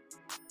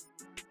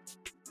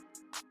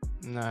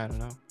 No, I don't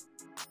know.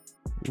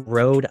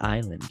 Rhode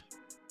Island.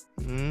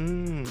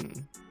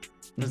 Mm.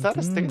 Is that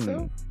a state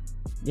though?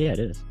 Yeah, it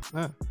is.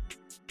 Ah.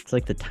 It's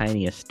like the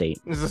tiniest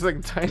state. It's just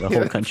like tiny. The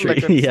whole it's country,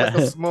 Like a, it's yeah. like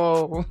a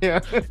small, yeah.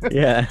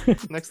 Yeah.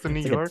 Next to New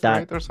It's like a York, dot.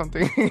 right, or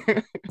something.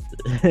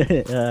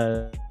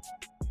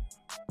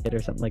 It or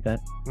something like that.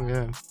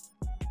 Yeah.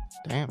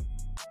 Damn.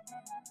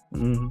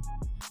 Mm-hmm.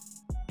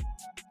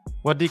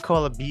 What do you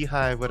call a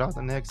beehive without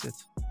an exit?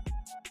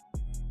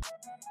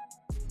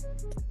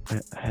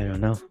 I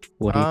don't know.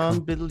 What do you call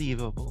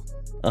Unbelievable.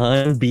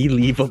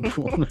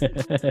 Unbelievable.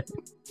 Because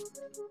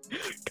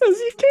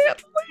you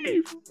can't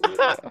leave.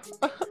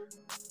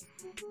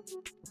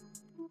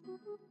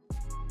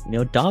 You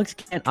know, dogs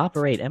can't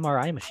operate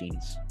MRI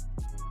machines,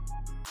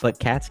 but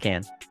cats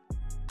can.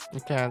 You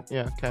can't.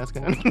 Yeah, cats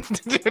can.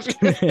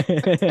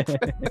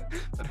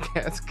 But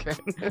cats can.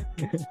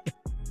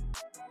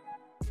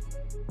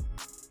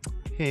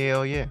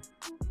 Hell yeah.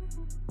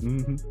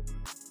 Mm-hmm.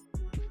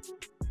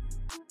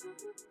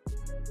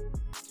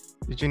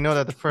 Did you know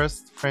that the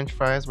first French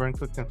fries weren't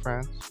cooked in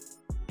France?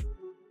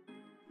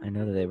 I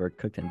know that they were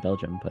cooked in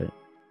Belgium, but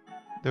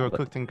They were What?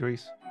 cooked in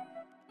Greece.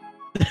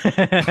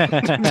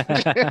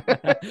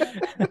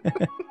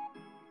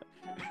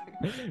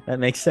 that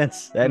makes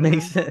sense. That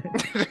makes sense.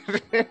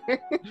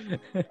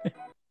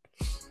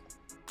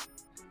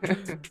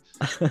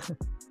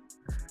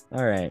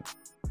 All right.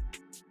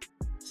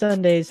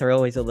 Sundays are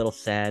always a little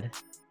sad,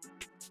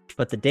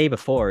 but the day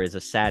before is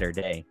a sadder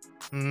day.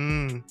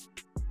 Mm.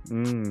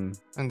 Mm.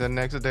 And the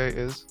next day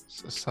is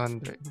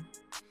Sunday.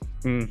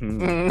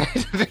 Mm-hmm.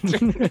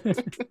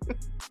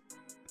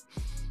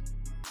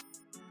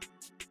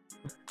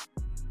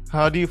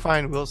 How do you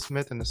find Will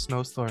Smith in a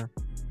snowstorm?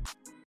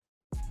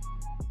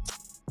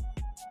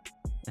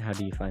 How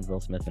do you find Will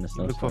Smith in a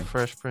Look for snowstorm?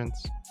 Fresh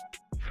Prince.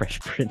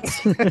 Fresh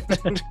Prince.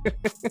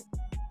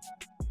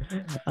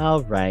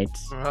 All right.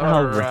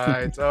 All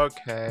right.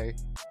 Okay.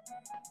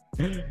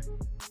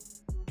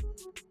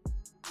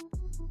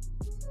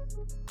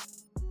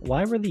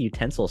 Why were the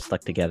utensils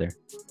stuck together?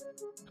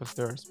 Because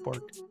they're a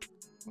sport.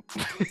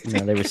 No,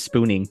 they were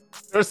spooning.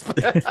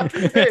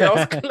 Hey, I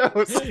was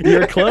close.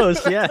 You're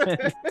close, yeah.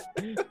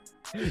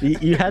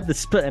 You had the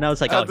spoon, and I was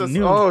like, oh, he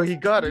knew. Oh, he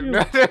got it.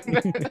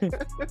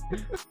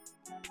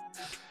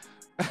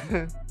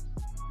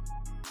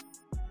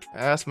 I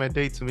asked my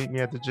date to meet me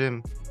at the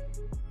gym,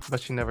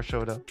 but she never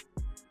showed up.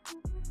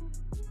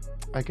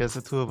 I guess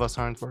the two of us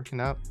aren't working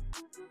out.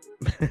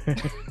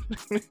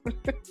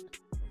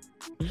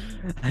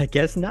 I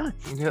guess not.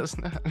 Yes,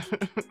 not.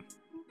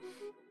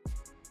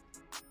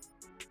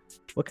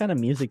 What kind of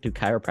music do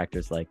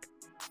chiropractors like?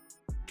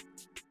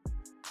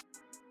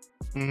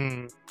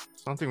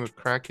 Something with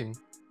cracking.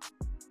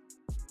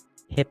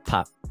 Hip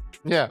hop.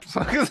 Yeah. That's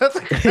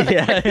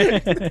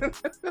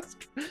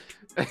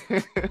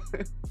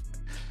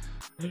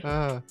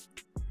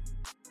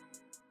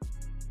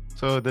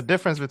so the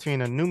difference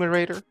between a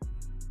numerator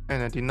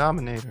and a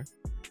denominator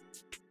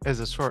is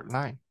a short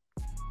line.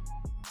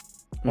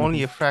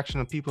 Only a fraction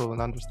of people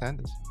will understand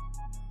this.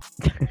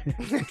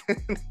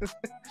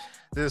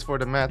 This is for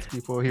the math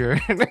people here.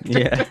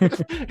 Yeah.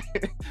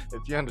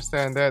 If you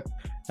understand that.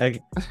 I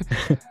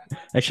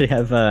actually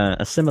have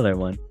a similar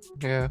one.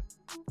 Yeah.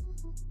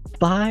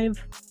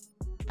 5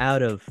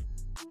 out of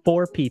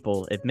 4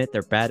 people admit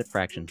they're bad at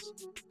fractions.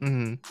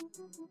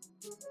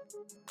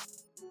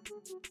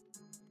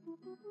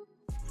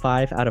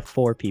 5 out of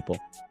 4 people.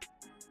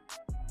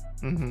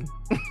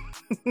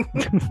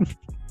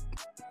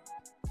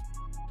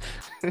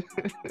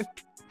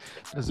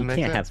 Doesn't You make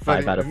can't sense, have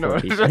 5 out of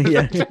 4 people.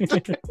 Yeah.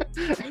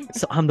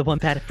 So I'm the one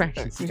bad at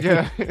fractions.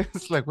 Yeah,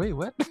 it's like, wait,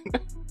 what?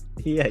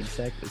 Yeah,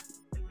 exactly.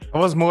 I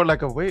was more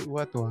like a wait,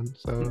 what one.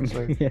 So it's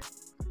like, Yeah.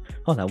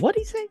 Hold on, what'd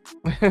he say?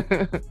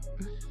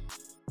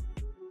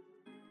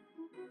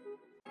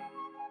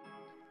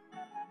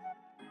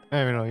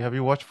 I don't know. Have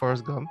you watched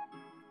Forrest Gump?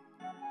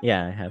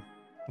 Yeah, I have.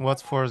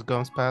 What's Forrest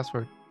Gump's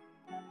password?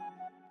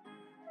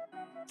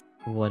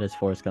 What is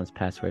Forrest Gump's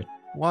password?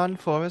 One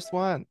Forrest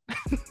one.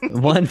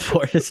 One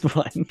Forrest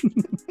one.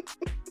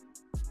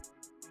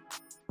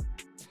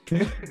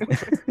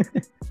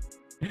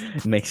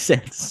 Makes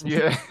sense.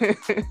 Yeah. I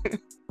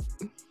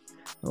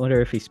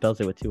wonder if he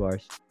spells it with 2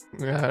 R's.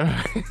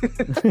 Yeah.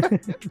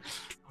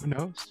 Who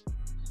knows?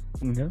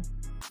 No.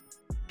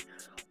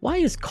 Why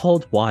is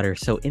cold water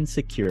so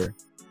insecure?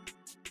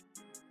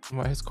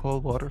 Why is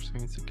cold water so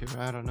insecure?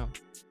 I don't know.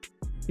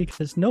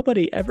 Because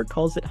nobody ever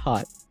calls it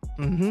hot.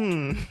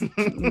 It's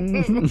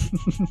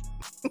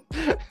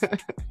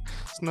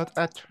not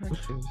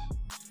attractive.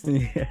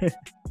 Yeah.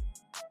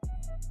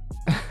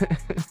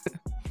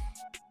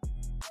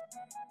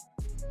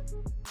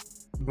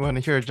 You want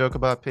to hear a joke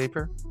about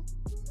paper?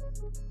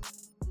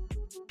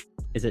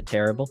 Is it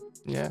terrible?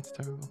 Yeah, it's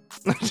terrible.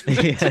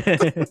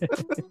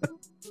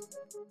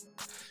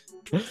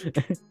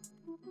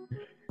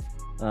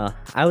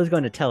 I was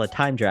going to tell a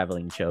time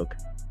traveling joke,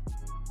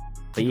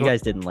 but you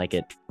guys didn't like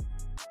it.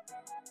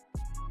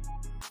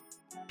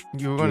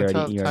 You were going to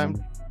tell you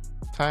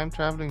time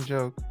traveling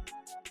joke,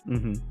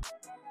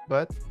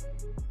 but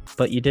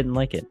you didn't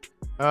like it.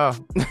 Oh.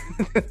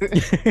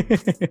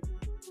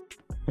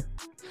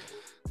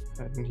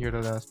 I didn't hear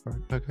the last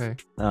part. Okay.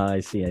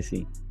 I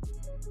see.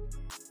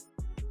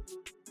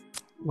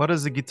 What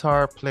is the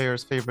guitar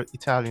player's favorite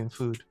Italian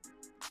food?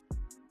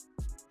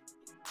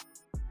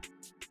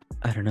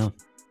 I don't know.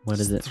 What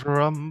is it?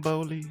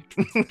 Stromboli.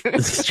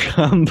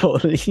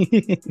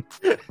 Stromboli.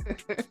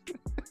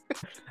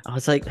 I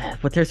was like,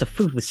 but there's a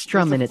food with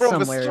strum in it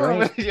somewhere,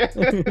 right? Yeah.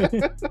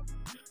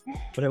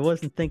 But I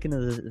wasn't thinking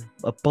of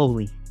a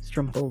boli.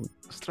 Stromboli.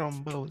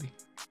 Stromboli.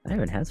 I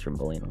haven't had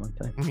stromboli in a long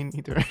time. Me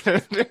neither.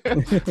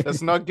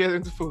 Let's not get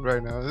into food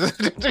right now.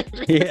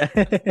 Yeah.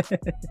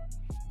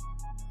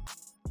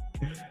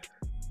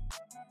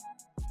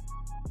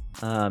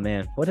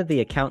 Man. What did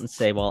the accountant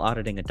say while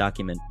auditing a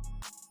document?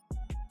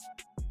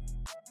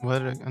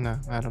 What? No,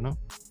 I don't know.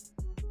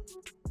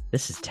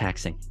 This is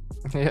taxing.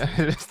 Yeah,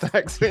 it is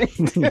taxing.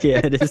 Yeah,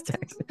 it is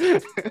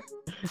taxing.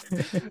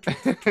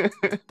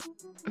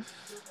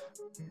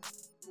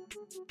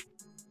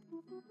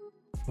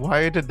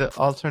 Why did the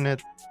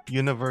alternate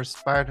universe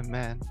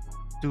Spider-Man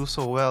do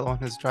so well on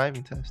his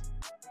driving test?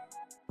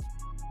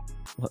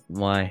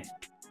 Why?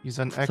 He's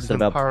an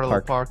excellent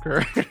parallel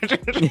Parker.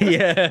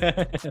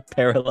 Yeah,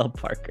 parallel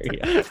Parker.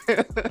 Yeah.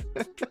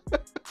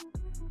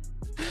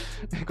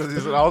 Because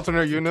he's an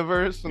alternate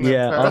universe.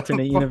 Yeah,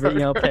 alternate universe. You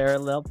know,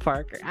 parallel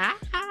Parker. I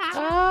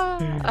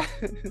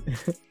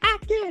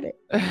get it.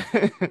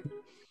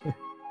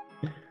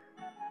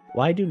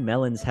 Why do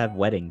melons have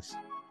weddings?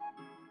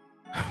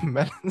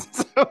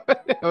 Melons.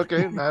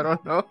 Okay, I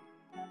don't know.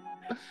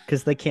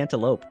 Because they can't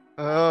elope.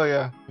 Oh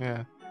yeah,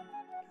 yeah.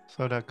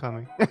 Saw that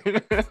coming.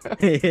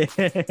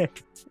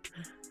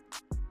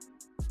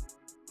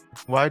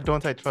 Why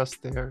don't I trust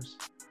stairs?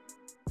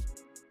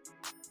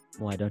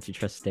 Why don't you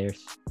trust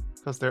stairs?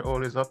 Because they're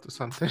always up to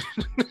something.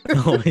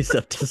 Always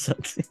up to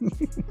something.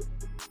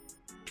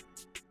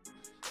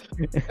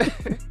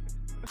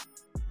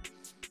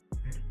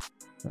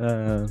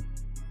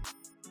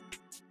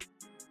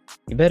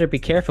 You better be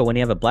careful when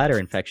you have a bladder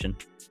infection,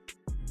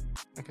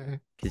 Okay.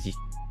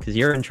 because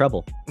you're in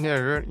trouble.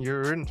 Yeah,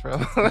 you're in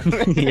trouble.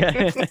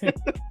 Yeah.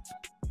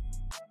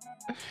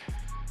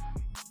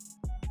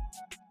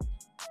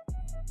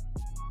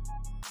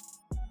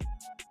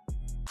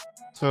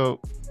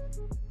 So,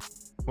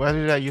 why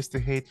did I used to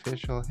hate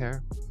facial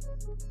hair?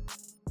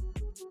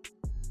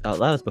 Oh,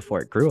 that was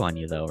before it grew on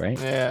you, though, right?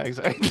 Yeah,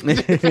 exactly.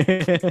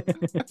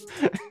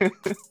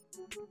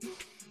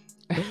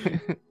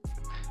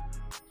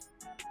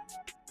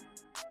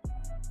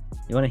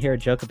 You want to hear a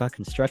joke about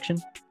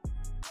construction?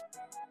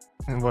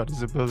 And what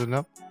is it building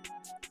up?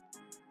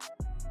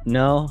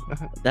 No,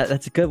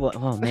 that's a good one.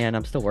 Oh man,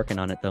 I'm still working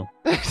on it though.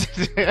 But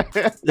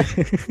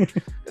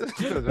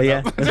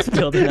yeah, it's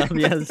building up.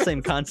 Yeah, the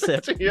same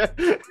concept. Yeah.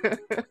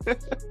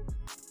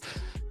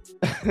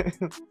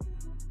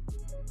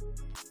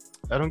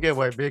 I don't get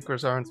why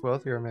bakers aren't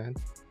wealthier, man.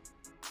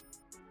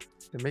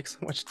 They make so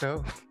much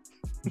dough.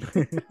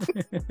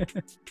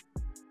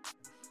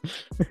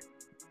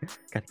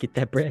 Gotta get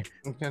that bread.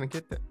 I'm gonna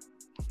get that.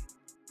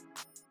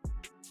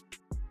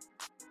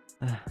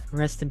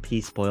 Rest in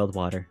peace, boiled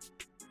water.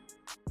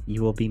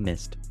 You will be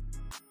missed.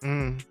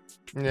 Yeah.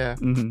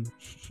 Mm-hmm.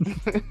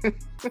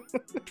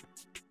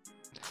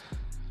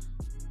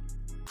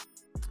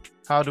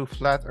 How do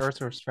flat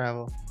earthers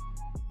travel?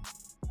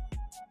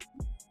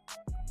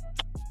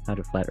 How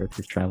do flat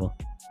earthers travel?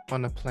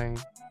 On a plane.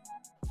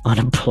 On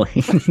a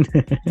plane.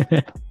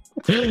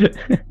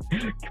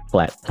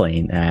 Flat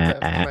plane.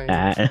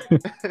 Flat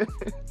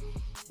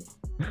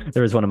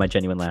There was one of my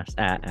genuine laughs.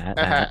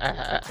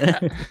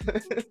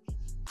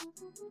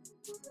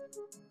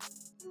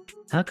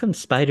 How come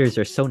spiders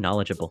are so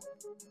knowledgeable?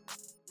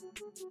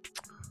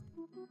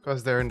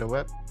 Because they're in the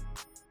web.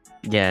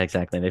 Yeah,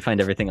 exactly. They find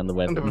everything on the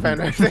web. They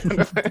find everything on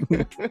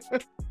the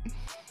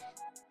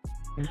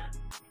web.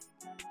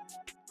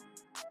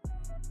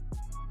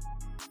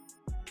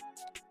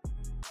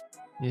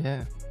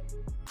 Yeah.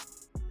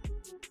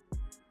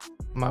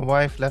 My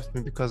wife left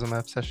me because of my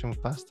obsession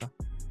with pasta.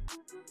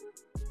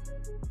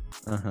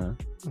 Uh-huh.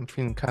 I'm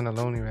feeling kind of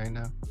lonely right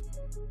now.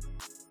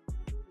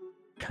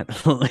 Kind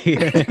of lonely.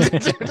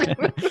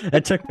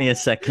 That took me a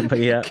second, but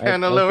yeah.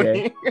 Kind of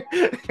okay.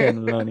 lonely. Kind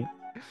of lonely.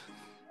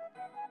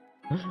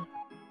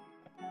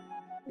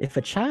 If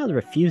a child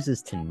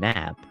refuses to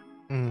nap,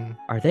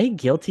 are they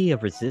guilty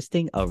of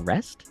resisting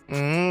arrest?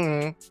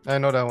 I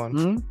know that one.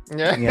 Mm?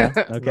 Yeah. Yeah. I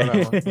know Okay.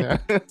 that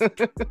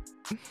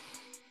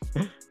one.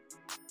 Yeah.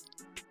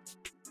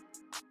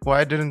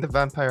 Why didn't the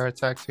vampire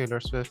attack Taylor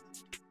Swift?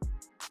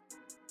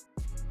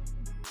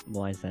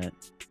 Why is that?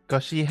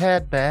 Because she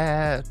had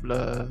bad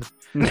blood.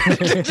 All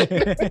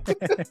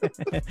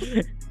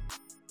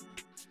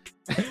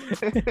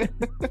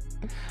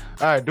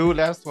right, do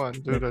last one.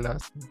 Do the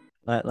last one.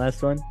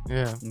 Last one?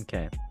 Yeah.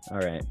 Okay. All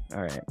right.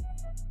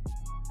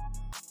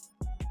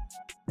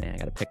 Man, I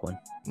gotta pick one.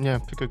 Yeah,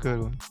 pick a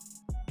good one.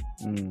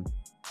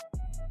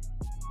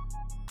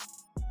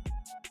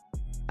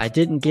 I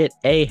didn't get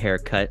a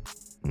haircut.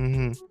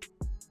 Mm-hmm.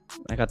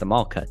 I got them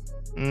all cut.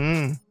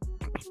 Oh,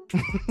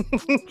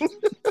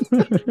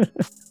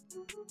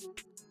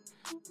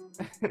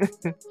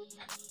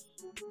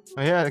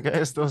 yeah,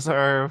 guys, those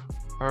are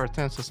our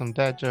attempts at some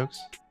dad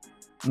jokes.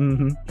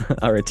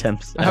 Our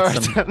attempts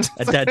at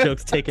a dad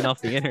joke's taken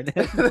off the internet.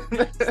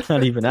 It's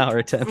not even our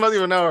attempts. Not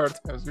even our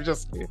attempts. We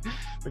just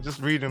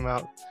read them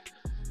out.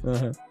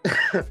 Uh-huh.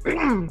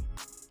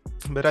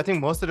 But I think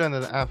most of them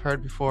that I've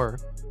heard before.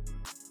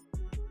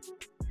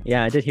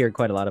 Yeah, I did hear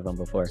quite a lot of them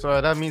before. So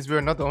that means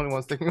we're not the only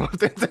ones taking off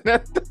the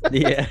internet.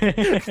 Yeah.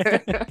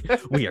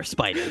 We are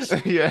spiders.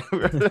 Yeah.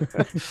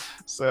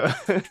 So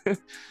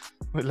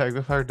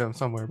we've heard them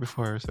somewhere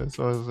before. So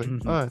I was like,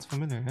 oh, it's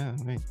familiar. Yeah,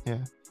 wait,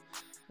 yeah.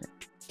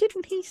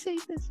 Didn't he say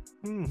this?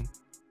 And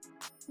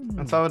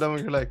some of them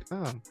you're like,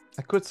 oh,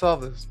 I could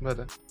solve this,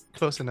 but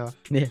close enough.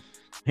 Yeah.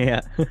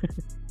 Yeah.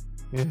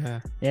 Yeah.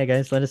 Yeah,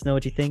 guys, let us know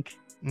what you think.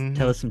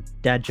 Tell us some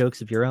dad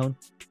jokes of your own.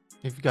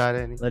 If you got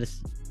any. Let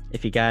us,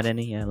 if you got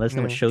any. Yeah, let us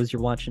know what shows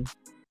you're watching.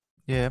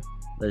 Yeah.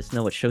 Let us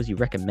know what shows you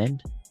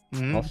recommend.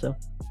 Also,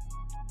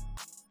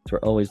 so we're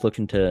always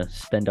looking to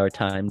spend our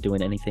time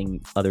doing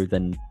anything other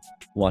than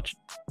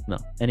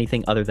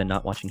anything other than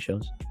not watching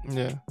shows.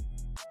 Yeah.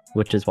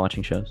 Which is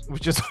watching shows. We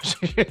just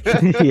watching.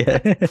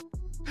 Yeah.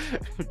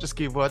 Just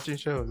keep watching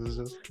shows.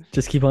 It's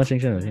just keep watching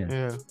shows. Yeah.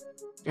 Yeah.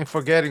 And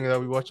forgetting that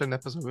we watched an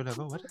episode, we're like,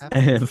 oh, what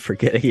happened? And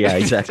forget. Yeah,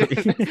 exactly.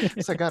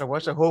 So I gotta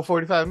watch a whole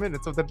 45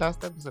 minutes of the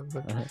last episode.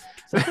 But...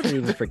 Sometimes I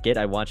even forget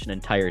I watched an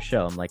entire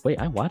show. I'm like, wait,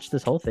 I watched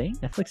this whole thing?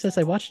 Netflix says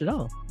I watched it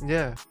all.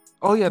 Yeah.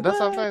 Oh yeah, that's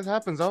What? sometimes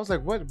happens. I was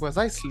like, what? Was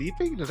I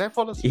sleeping? Did I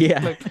fall asleep?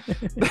 Yeah.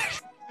 Like...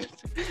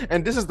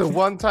 And this is the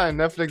one time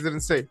Netflix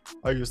didn't say,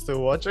 "Are you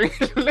still watching?"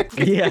 Like,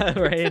 Yeah,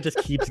 right. It just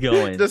keeps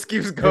going. just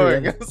keeps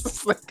going. Yeah. It's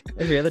just like,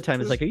 Every other time,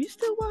 it's like, are you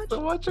still watching?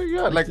 still watching?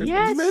 Yeah, like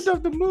Yes. mid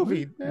of the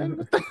movie.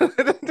 Man.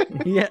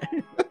 Yeah.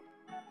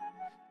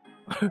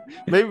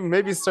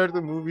 maybe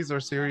certain movies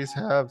or series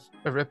have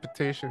a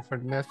reputation for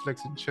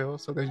Netflix and chill,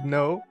 so they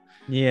know.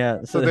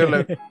 Yeah. So they're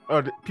like,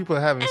 oh, people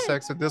are having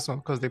sex with this one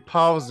because they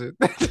pause it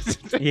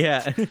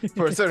yeah.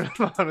 for a certain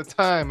amount of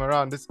time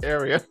around this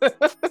area.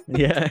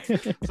 Yeah.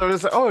 So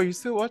it's like, oh, are you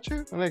still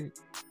watching? I'm like,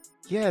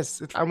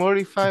 yes, I'm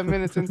already 5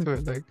 minutes into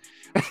it. Like,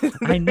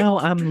 I know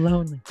I'm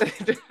lonely.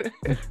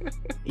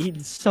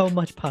 Eating so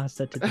much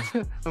pasta today.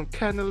 I'm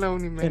kind of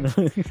lonely, man.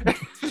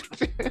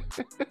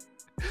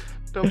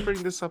 Don't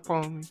bring this up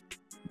on me.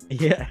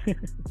 Yeah.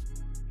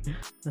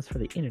 That's for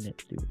the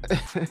internet, dude.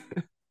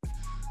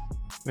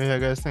 Yeah,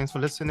 guys, thanks for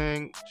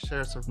listening.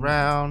 Share us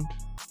around.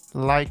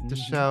 Like the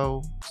Mhm.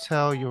 show.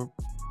 Tell your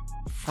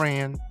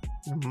friend,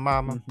 your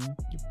mama, Mhm.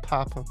 your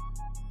papa.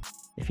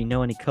 If you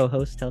know any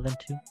co-hosts, tell them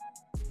too.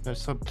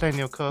 There's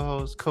plenty of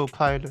co-hosts,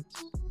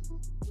 co-pilots,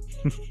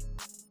 co-chefs.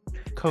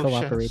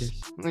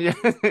 Co-operators. Yeah.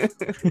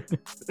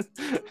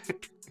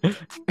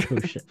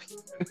 Co-chefs.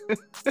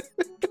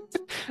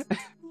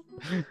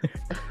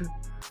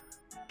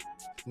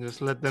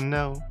 Just let them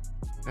know.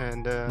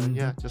 And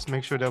yeah, just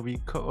make sure that we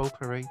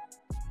cooperate.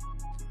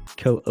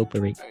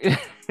 Co-operate.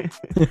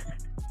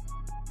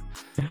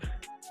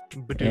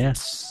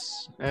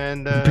 Yes.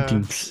 And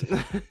Ba-doomps.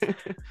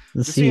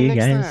 we'll See you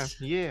next guys.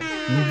 time. Yeah.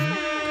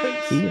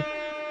 Mhm. See you.